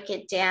just break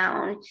it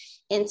down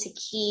into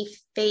key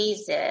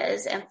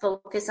phases and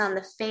focus on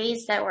the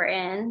phase that we're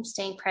in,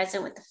 staying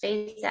present with the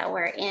phase that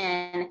we're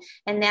in,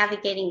 and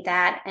navigating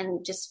that,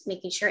 and just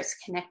making sure it's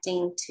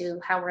connecting to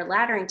how we're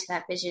laddering to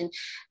that vision,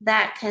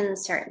 that can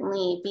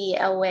certainly be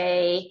a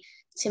way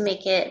to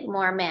make it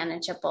more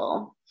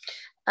manageable.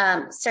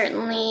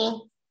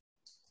 Certainly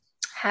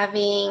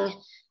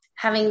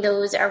having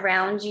those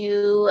around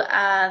you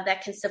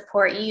that can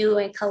support you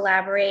and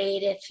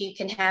collaborate. If you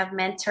can have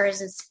mentors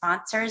and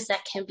sponsors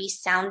that can be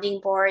sounding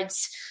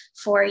boards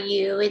for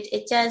you,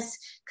 it does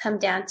come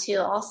down to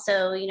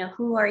also,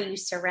 who are you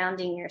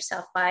surrounding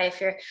yourself by?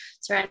 If you're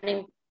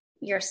surrounding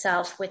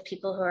yourself with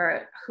people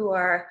who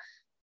are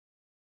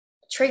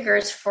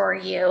triggers for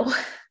you,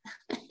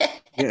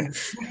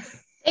 yes.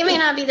 They may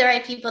not be the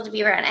right people to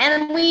be around.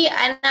 And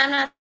I'm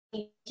not,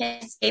 you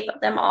can't escape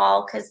them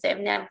all, because they're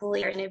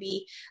inevitably going to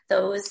be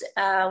those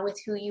with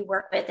who you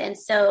work with. And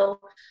so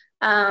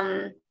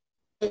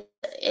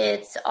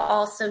it's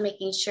also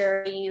making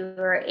sure you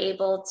are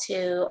able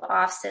to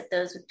offset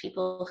those with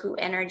people who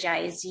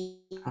energize you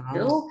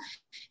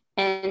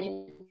and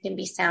who can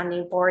be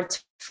sounding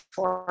boards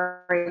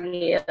for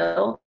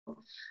you.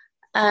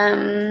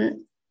 And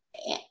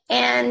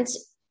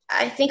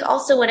I think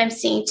also what I'm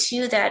seeing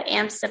too that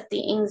amps up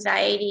the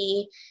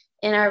anxiety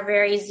in our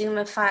very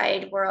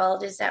Zoomified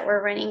world is that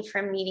we're running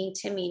from meeting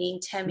to meeting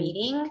to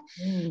meeting.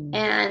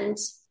 And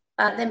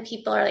then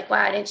people are like,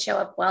 wow, I didn't show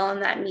up well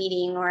in that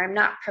meeting, or I'm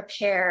not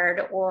prepared,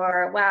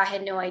 or wow, I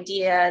had no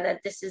idea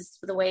that this is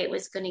the way it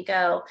was going to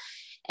go.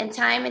 And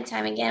time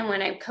again,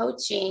 when I'm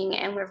coaching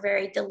and we're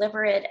very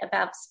deliberate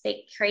about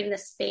creating the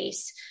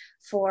space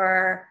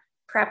for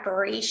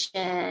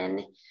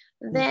preparation,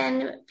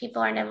 then people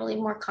are inevitably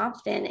more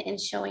confident in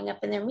showing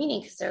up in their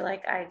meeting, because they're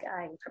like,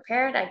 I'm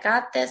prepared, I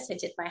got this, I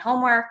did my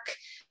homework,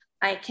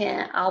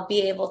 I'll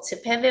be able to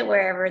pivot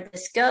wherever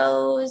this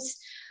goes.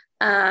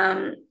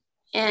 And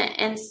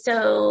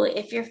so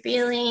if you're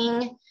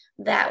feeling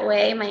that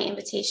way, my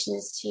invitation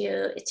is to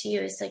you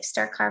is like,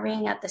 start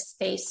carving out the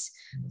space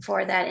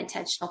for that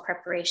intentional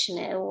preparation.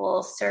 It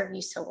will serve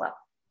you so well.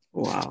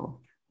 Wow.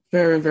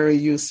 Very, very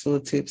useful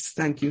tips.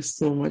 Thank you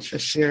so much for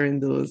sharing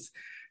those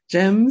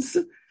gems.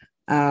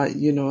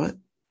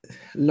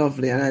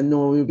 Lovely. And I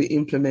know we'll be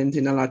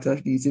implementing a lot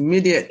of these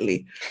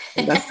immediately.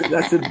 And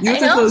that's a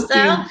beautiful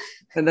thing.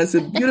 And that's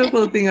a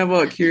beautiful thing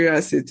about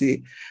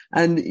curiosity.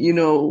 And,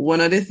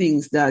 one of the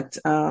things that,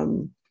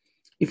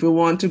 if we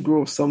want to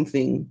grow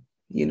something,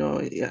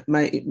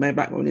 my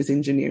background is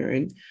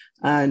engineering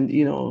and,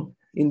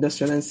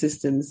 industrial and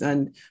systems.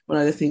 And one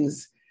of the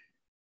things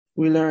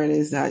we learn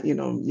is that,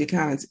 you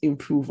can't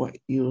improve what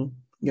you're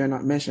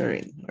not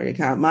measuring, or you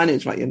can't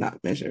manage what you're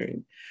not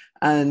measuring.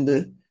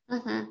 And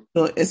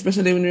so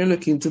especially when you're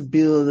looking to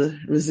build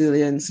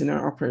resilience in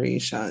our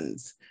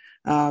operations,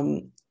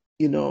 and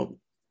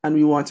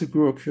we want to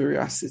grow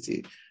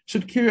curiosity.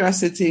 Should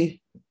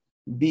curiosity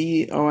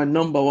be our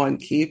number one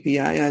KPI?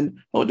 And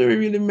how do we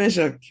really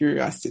measure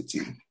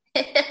curiosity?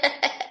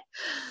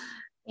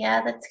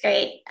 Yeah, that's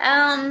great.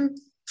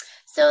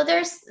 So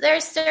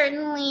there's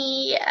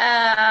certainly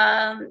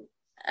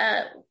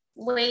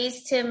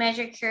ways to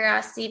measure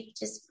curiosity,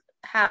 just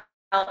how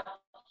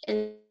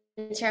in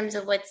terms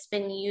of what's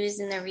been used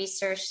in the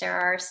research, there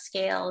are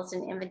scales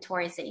and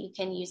inventories that you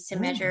can use to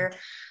measure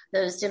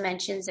those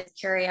dimensions of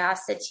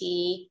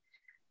curiosity.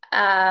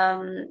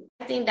 I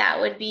think that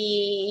would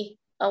be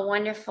a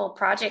wonderful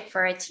project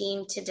for a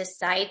team to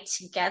decide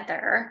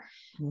together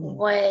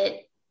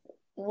what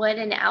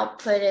an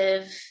output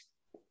of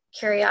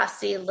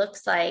curiosity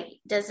looks like.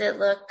 Does it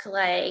look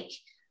like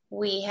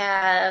we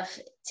have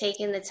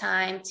taken the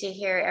time to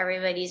hear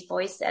everybody's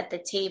voice at the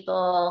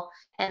table,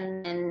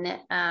 and then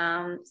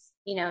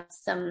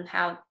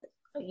somehow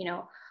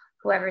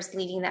whoever's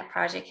leading that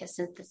project has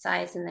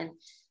synthesized and then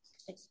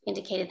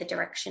indicated the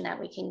direction that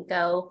we can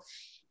go?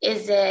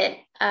 Is it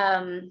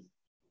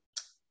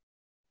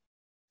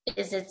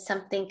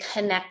something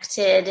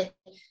connected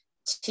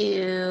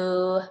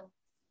to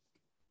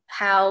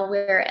how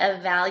we're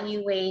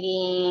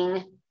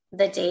evaluating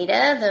the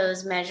data,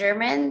 those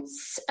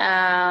measurements?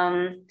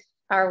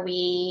 Are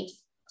we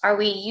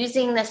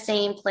using the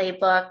same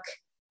playbook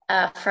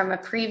from a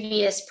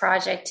previous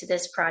project to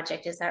this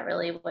project? Is that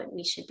really what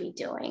we should be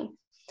doing?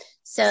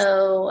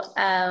 So,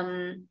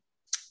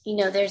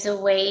 there's a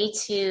way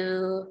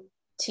to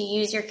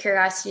use your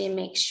curiosity and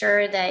make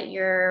sure that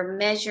you're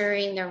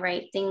measuring the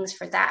right things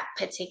for that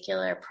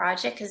particular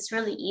project, because it's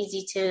really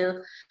easy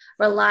to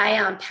rely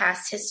on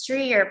past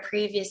history or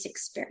previous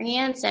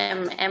experience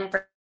and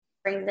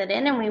bring that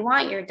in. And we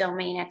want your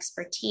domain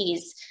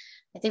expertise.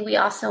 I think we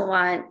also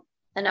want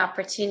an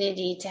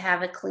opportunity to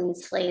have a clean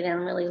slate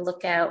and really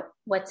look at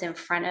what's in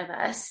front of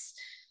us.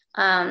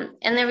 And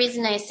the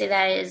reason I say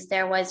that is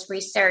there was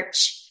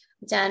research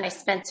done by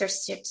Spencer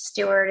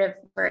Stewart of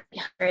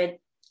 100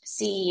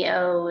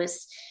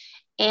 CEOs.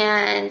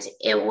 And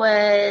it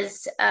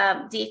was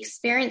the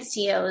experienced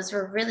CEOs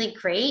were really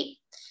great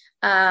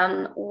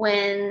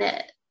when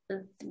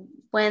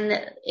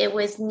it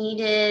was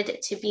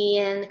needed to be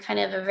in kind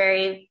of a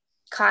very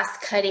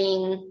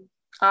cost-cutting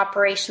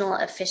operational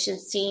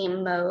efficiency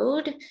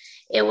mode.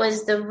 It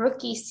was the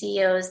rookie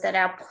CEOs that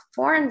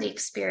outperformed the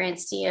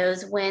experienced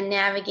CEOs when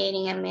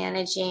navigating and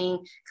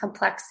managing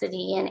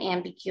complexity and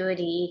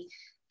ambiguity.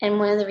 And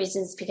one of the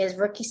reasons is because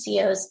rookie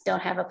CEOs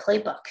don't have a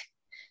playbook.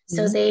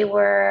 So they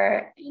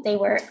were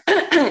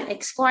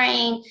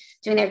exploring,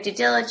 doing their due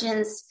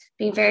diligence,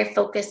 being very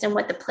focused on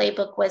what the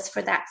playbook was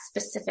for that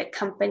specific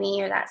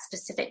company or that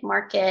specific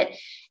market.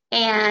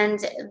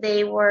 And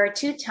they were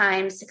 2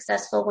 times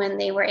successful when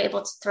they were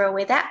able to throw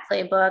away that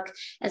playbook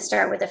and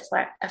start with a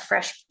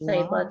fresh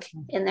playbook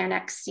in their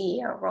next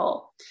CEO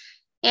role.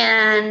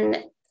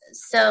 And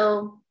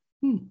so,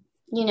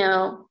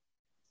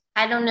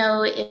 I don't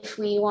know if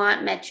we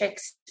want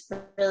metrics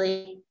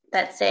really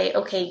that say,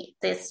 okay,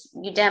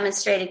 you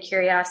demonstrated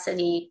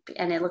curiosity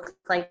and it looked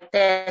like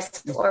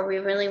this, or we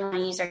really want to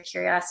use our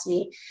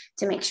curiosity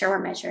to make sure we're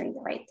measuring the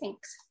right things.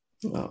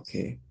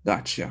 Okay,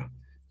 gotcha.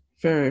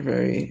 Very,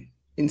 very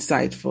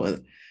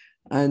insightful.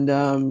 And,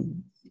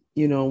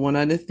 one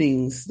of the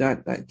things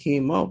that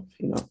came up,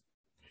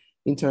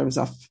 in terms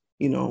of,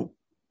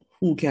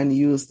 who can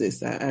use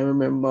this, I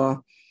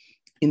remember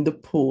in the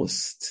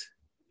post,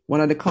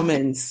 one of the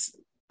comments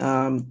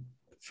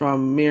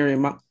from Mary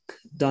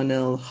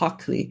McDonnell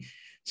Hockley,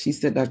 she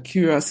said that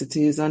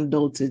curiosity is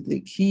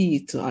undoubtedly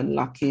key to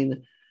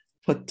unlocking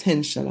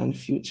potential and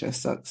future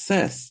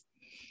success.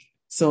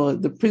 So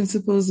the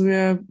principles we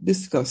have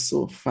discussed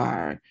so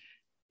far,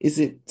 is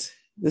it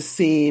the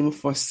same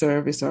for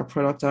service or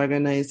product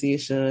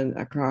organization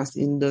across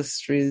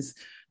industries?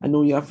 I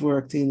know you have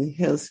worked in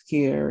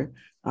healthcare,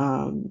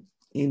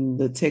 in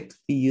the tech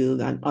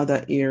field and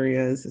other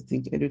areas, I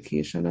think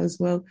education as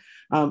well.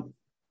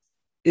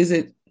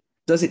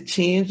 Does it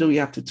change? Do we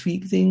have to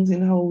tweak things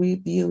in how we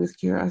deal with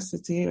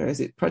curiosity, or is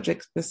it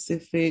project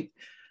specific,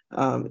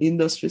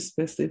 industry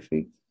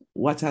specific?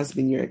 What has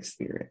been your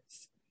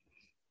experience?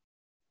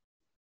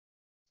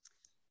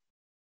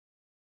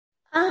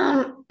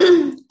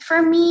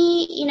 For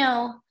me,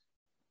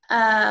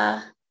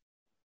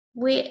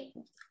 we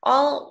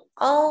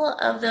all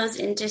of those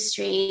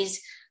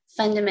industries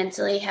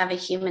fundamentally have a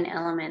human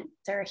element.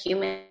 There are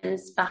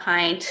humans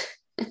behind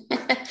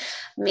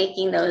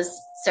making those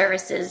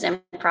services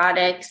and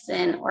products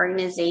and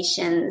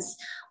organizations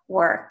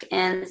work.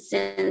 And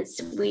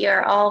since we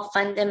are all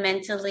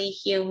fundamentally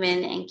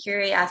human and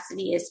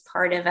curiosity is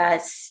part of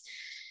us,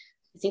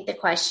 I think the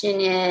question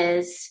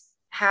is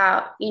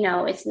how,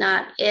 it's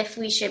not if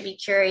we should be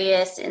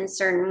curious in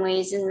certain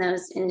ways in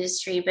those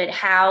industries, but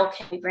how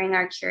can we bring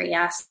our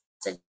curiosity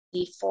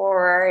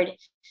forward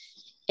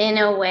in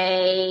a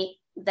way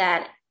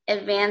that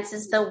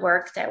advances the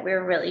work that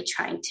we're really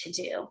trying to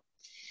do.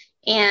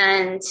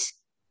 And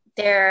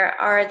there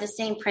are the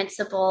same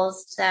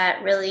principles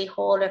that really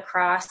hold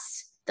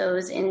across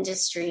those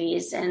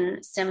industries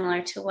and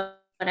similar to what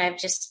I've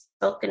just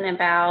spoken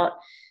about.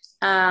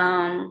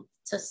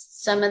 So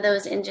some of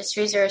those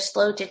industries are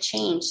slow to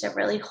change. They're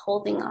really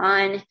holding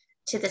on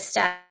to the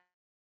status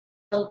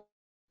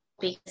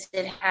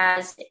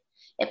because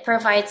it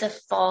provides a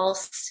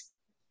false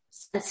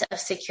sense of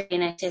security.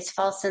 And I say it's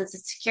false sense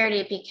of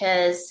security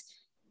because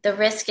the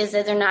risk is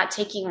that they're not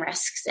taking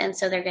risks. And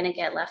so they're going to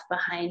get left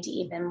behind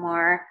even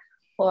more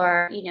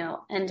or,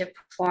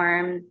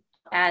 underperform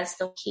as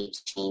they'll keep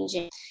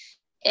changing.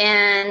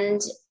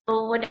 And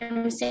what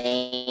I'm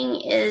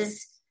saying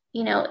is,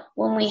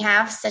 when we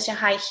have such a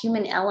high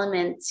human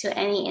element to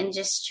any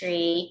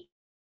industry,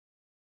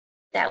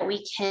 that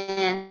we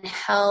can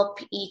help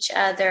each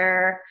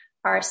other,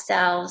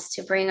 ourselves,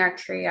 to bring our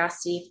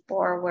curiosity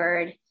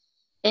forward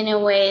in a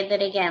way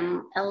that,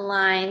 again,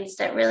 aligns,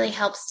 that really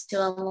helps to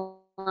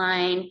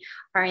align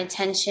our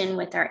intention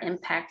with our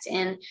impact.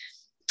 And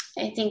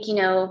I think,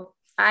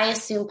 I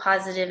assume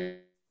positive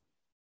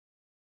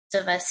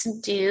of us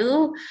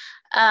do.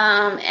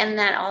 And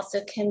that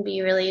also can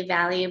be really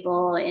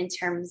valuable in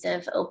terms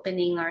of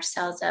opening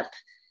ourselves up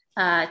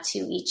to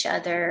each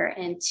other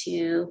and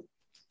to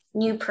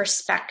new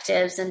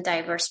perspectives and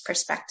diverse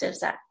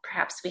perspectives that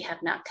perhaps we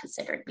have not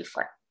considered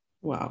before.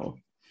 Wow.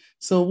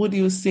 So would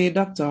you say,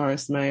 Dr.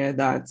 Horstmeyer,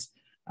 that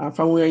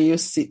from where you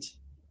sit,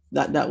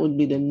 that would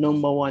be the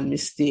number one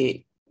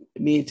mistake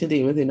made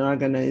today within an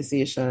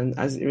organization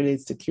as it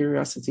relates to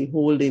curiosity,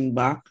 holding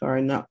back or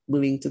not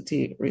willing to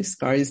take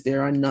risk? Or is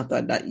there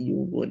another that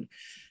you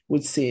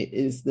would say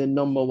is the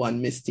number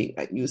one mistake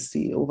that you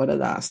see over the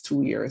last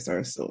 2 years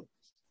or so?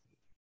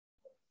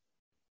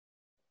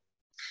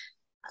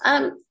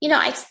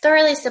 I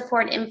thoroughly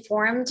support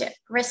informed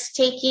risk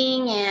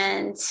taking,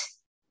 and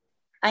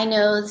I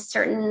know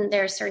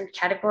there are certain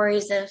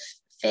categories of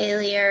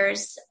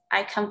failures.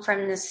 I come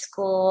from this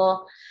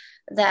school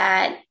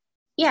that,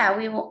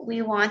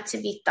 we want to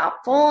be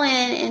thoughtful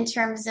in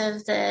terms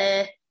of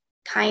the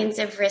kinds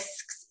of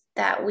risks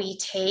that we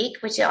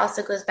take, which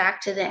also goes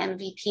back to the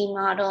MVP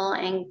model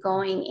and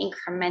going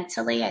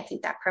incrementally. I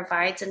think that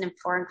provides an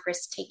informed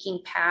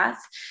risk-taking path.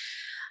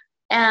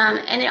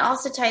 And it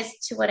also ties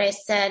to what I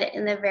said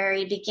in the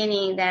very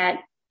beginning, that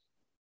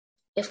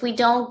if we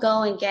don't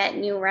go and get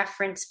new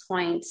reference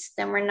points,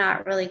 then we're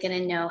not really going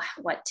to know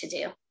what to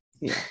do.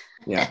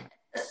 Yeah.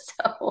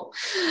 So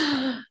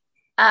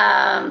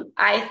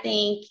I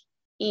think,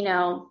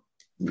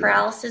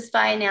 paralysis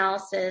by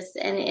analysis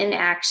and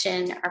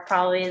inaction are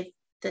probably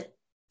the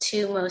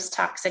two most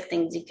toxic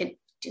things you could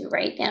do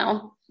right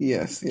now.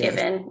 Yes.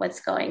 Given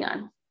what's going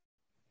on.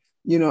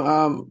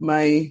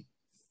 My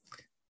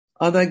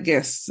other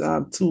guest,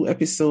 2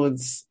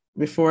 episodes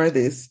before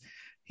this,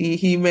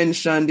 he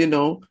mentioned,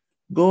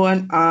 go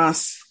and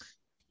ask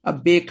a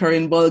baker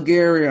in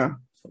Bulgaria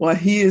what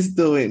he is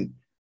doing.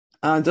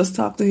 Just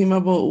talk to him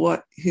about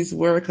what his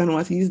work and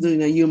what he's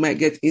doing, and you might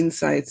get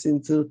insights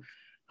into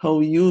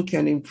how you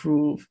can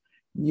improve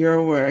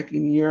your work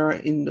in your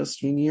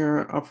industry, in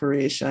your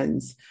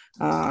operations,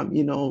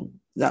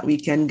 that we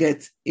can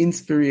get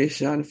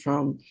inspiration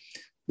from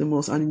the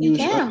most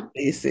unusual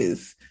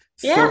places.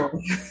 Yeah.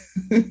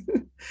 So,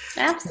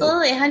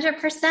 absolutely.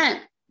 100%.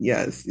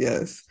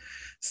 Yes.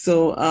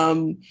 So,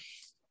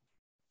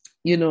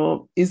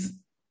 is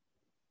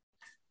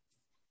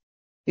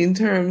in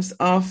terms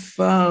of,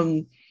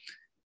 we're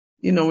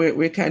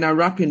kind of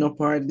wrapping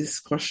up our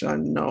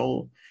discussion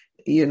now.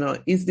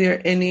 Is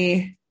there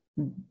any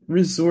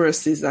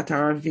resources that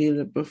are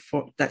available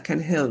that can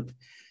help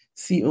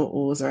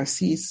COOs or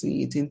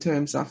C-suite in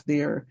terms of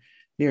their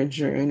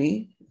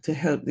journey to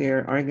help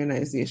their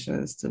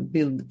organizations to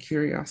build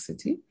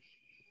curiosity?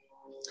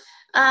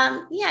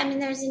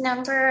 There's a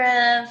number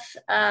of,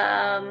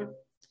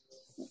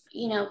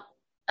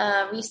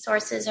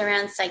 resources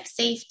around psych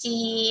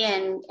safety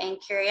and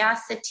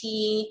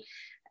curiosity.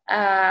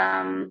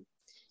 And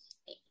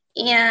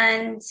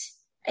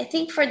I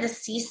think for the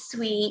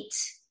C-suite,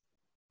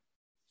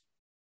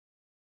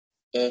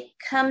 it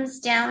comes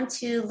down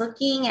to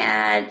looking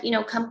at,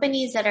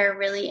 companies that are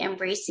really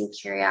embracing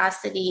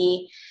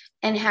curiosity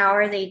and how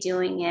are they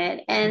doing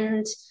it,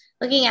 and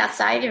looking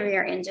outside of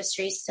your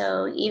industry.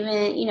 So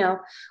even,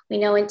 we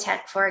know in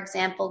tech, for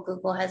example,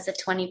 Google has the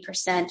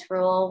 20%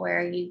 rule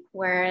where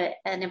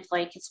an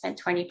employee can spend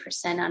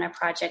 20% on a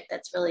project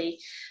that's really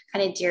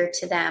kind of dear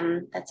to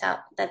them. That's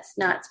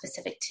not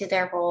specific to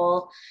their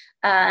role.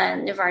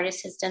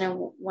 Novartis has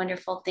done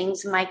wonderful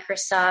things.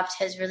 Microsoft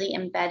has really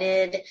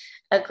embedded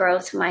a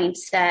growth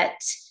mindset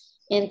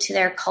into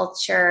their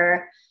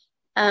culture.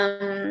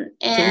 And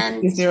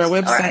is there a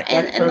website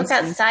and look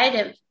outside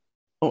of?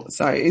 Oh,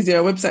 sorry. Is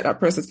there a website that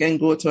persons can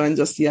go to and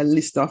just see a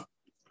list of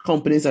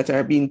companies that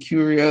are being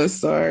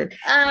curious? Or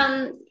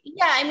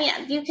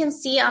you can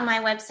see on my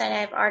website, I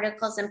have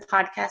articles and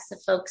podcasts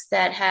of folks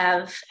that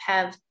have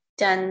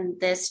done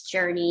this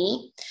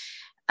journey.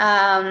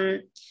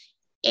 But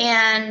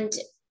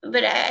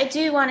I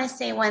do want to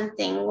say one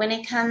thing. When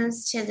it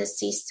comes to the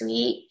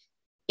C-suite,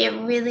 it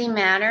really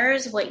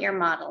matters what you're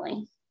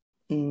modeling.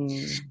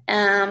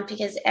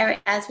 Because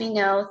as we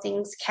know,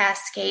 things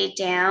cascade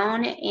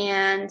down,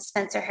 and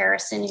Spencer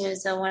Harrison,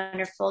 who's a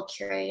wonderful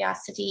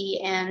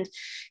curiosity and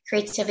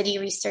creativity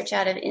research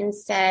out of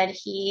INSEAD,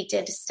 he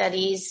did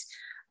studies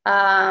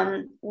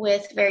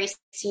with very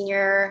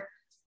senior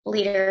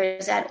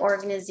leaders at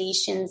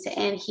organizations,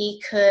 and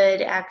he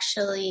could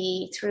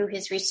actually, through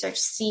his research,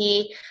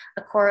 see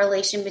a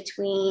correlation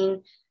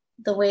between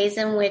the ways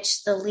in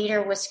which the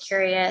leader was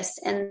curious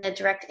and the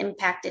direct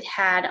impact it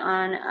had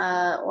on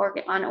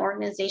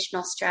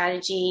organizational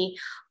strategy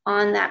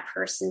on that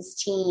person's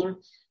team,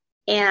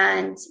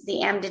 and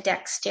the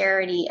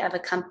ambidexterity of a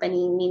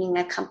company, meaning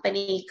a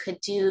company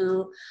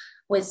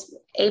was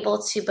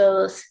able to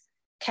both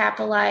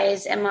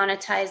capitalize and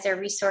monetize their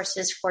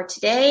resources for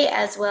today,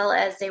 as well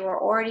as they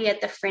were already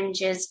at the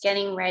fringes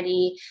getting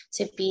ready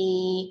to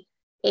be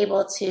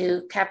able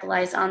to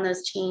capitalize on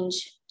those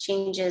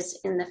changes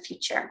in the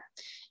future.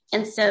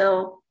 And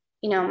so,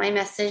 my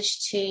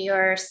message to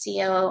your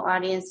COO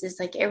audience is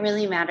like, it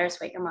really matters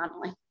what you're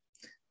modeling.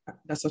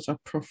 That's such a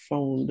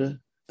profound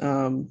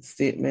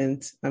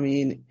statement. I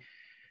mean,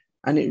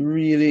 and it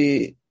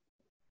really,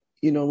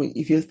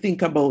 if you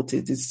think about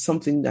it, it's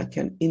something that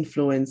can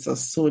influence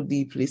us so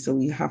deeply. So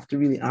we have to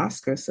really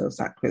ask ourselves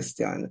that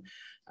question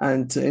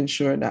and to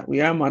ensure that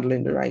we are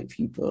modeling the right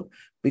people,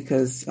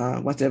 because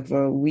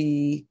whatever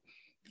we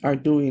are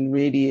doing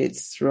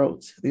radiates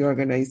throughout the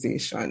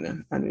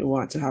organization, and we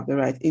want to have the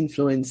right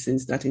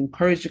influences that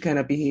encourage the kind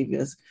of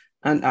behaviors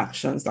and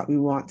actions that we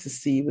want to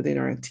see within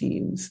our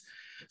teams.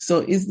 So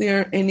is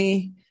there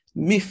any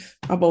myth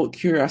about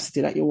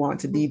curiosity that you want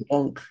to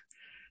debunk,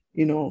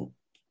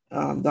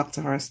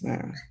 Dr.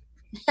 Harshmeyer?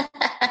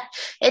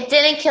 It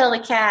didn't kill the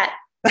cat.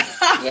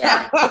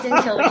 Yeah, it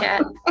didn't kill the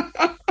cat.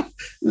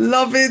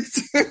 Love it.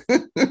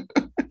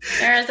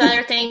 There's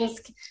other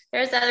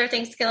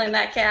things killing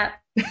that cat.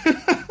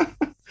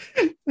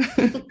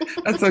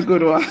 That's a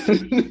good one.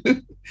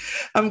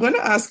 I'm going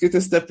to ask you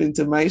to step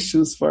into my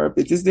shoes for a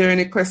bit. Is there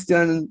any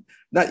question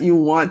that you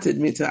wanted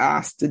me to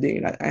ask today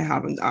that I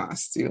haven't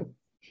asked you?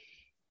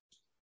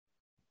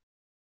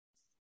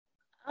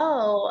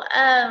 Oh,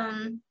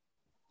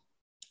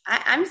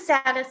 I'm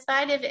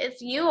satisfied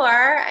if you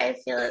are. I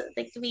feel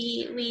like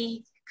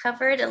we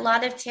covered a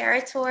lot of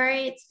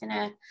territory.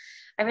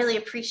 I really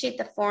appreciate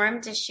the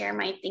forum to share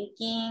my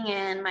thinking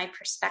and my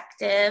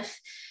perspective,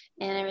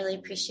 and I really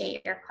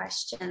appreciate your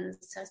questions.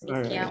 So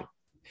thank you.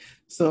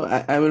 So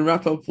I will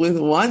wrap up with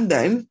one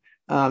then,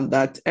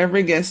 that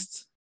every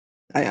guest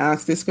I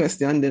ask this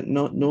question, that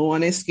no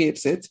one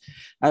escapes it.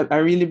 I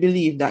really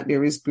believe that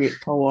there is great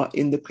power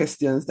in the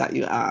questions that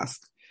you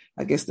ask.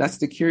 I guess that's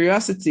the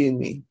curiosity in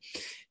me.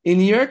 In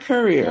your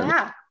career,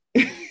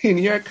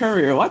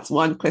 what's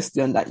one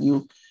question that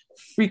you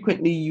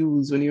frequently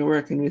use when you're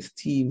working with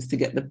teams to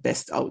get the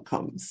best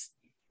outcomes?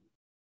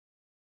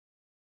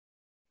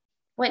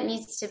 What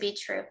needs to be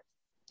true?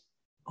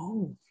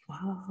 Oh,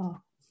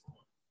 wow.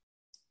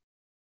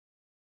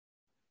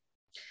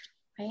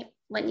 Right?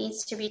 What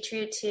needs to be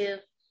true to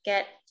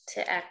get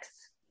to X?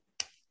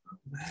 Oh,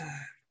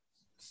 man.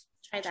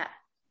 Try that.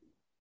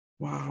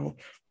 Wow.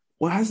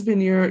 What has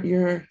been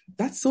your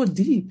that's so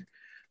deep.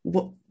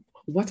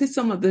 What is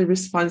some of the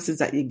responses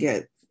that you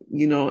get?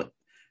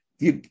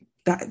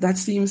 That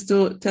seems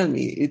to tell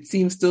me, it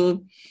seems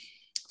to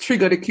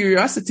trigger the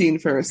curiosity in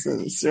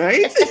persons,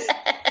 right?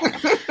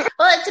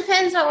 Well, it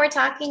depends what we're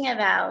talking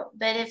about.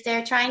 But if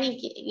they're trying to,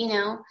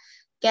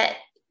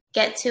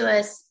 get to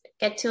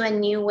a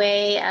new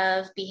way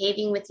of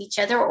behaving with each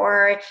other,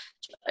 or,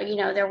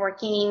 they're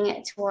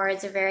working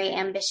towards a very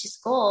ambitious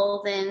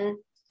goal, then,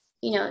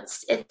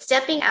 it's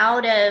stepping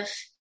out of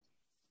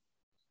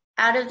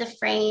the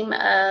frame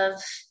of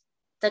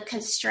the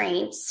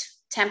constraints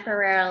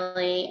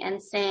temporarily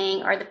and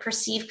saying, or the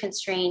perceived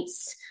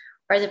constraints,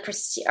 or the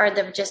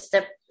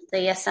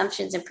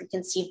assumptions and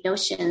preconceived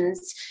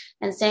notions,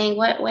 and saying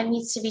what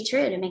needs to be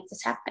true to make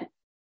this happen.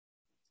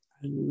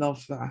 I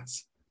love that.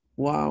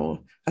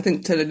 Wow. I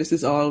think telling this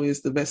is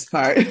always the best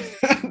part.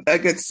 I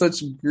get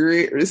such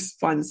great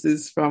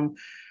responses from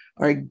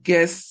our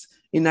guests,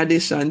 in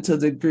addition to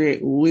the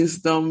great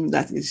wisdom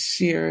that is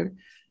shared.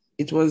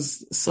 It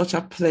was such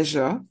a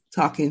pleasure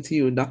talking to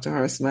you, Dr.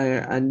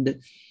 Harshmeyer,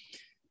 and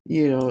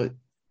you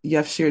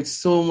have shared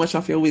so much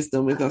of your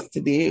wisdom with us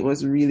today. It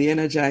was really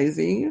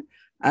energizing,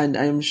 and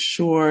I'm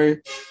sure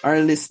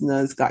our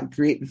listeners got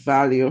great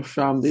value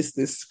from this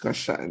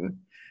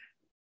discussion.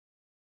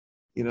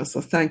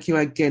 So thank you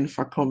again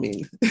for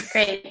coming.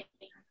 Great.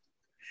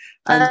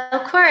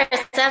 Of course,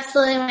 it's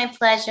absolutely my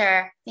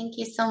pleasure. Thank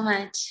you so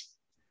much.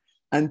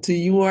 And to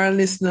you, our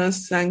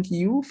listeners, thank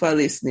you for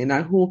listening.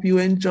 I hope you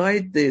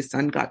enjoyed this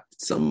and got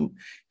some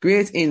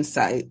great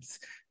insights.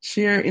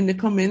 Share in the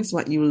comments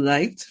what you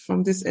liked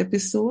from this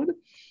episode.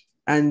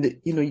 And,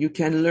 you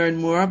can learn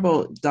more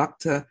about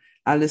Dr.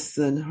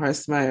 Alison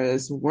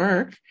Harshmeyer's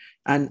work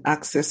and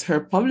access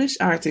her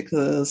published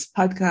articles,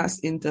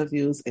 podcast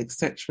interviews,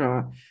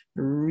 etc.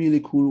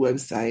 Really cool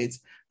website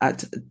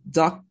at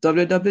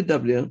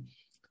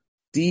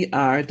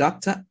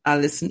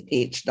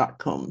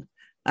www.dralisonh.com.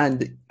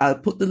 And I'll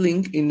put the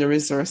link in the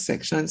resource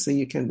section so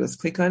you can just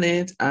click on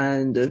it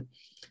and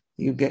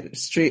you get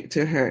straight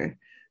to her.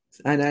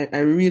 And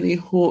I really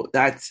hope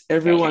that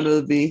everyone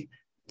will be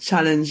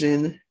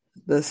challenging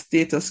the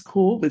status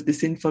quo with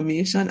this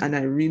information, and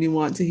I really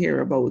want to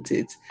hear about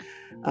it.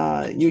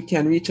 You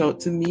can reach out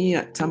to me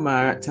at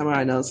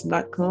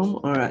tamara@tamaranelson.com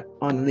or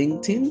on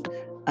LinkedIn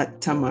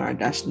at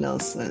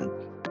tamara-nelson.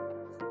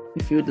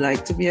 If you'd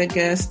like to be a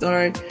guest,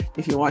 or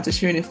if you want to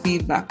share any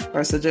feedback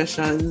or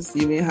suggestions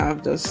you may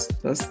have, just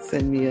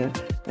send me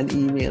an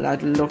email.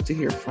 I'd love to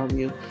hear from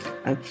you.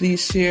 And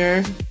please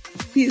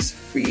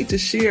free to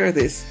share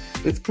this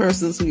with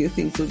persons who you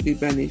think will be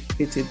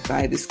benefited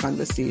by this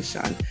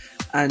conversation.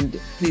 And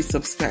please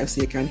subscribe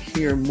so you can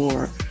hear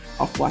more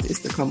of what is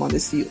to come on the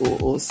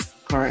COO's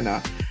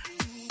Corner.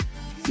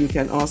 You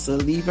can also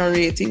leave a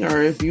rating or a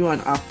review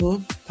on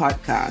Apple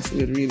Podcasts.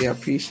 We'd really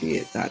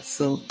appreciate that.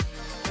 So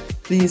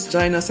please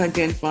join us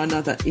again for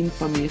another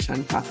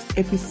information-packed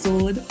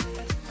episode.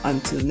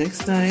 Until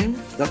next time,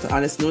 Dr.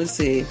 Alice Noel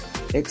say,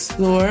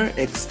 explore,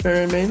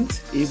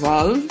 experiment,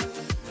 evolve,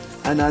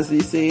 and as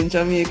we say in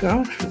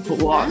Jamaica,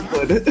 walk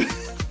good.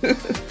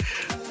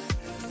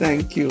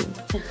 Thank you.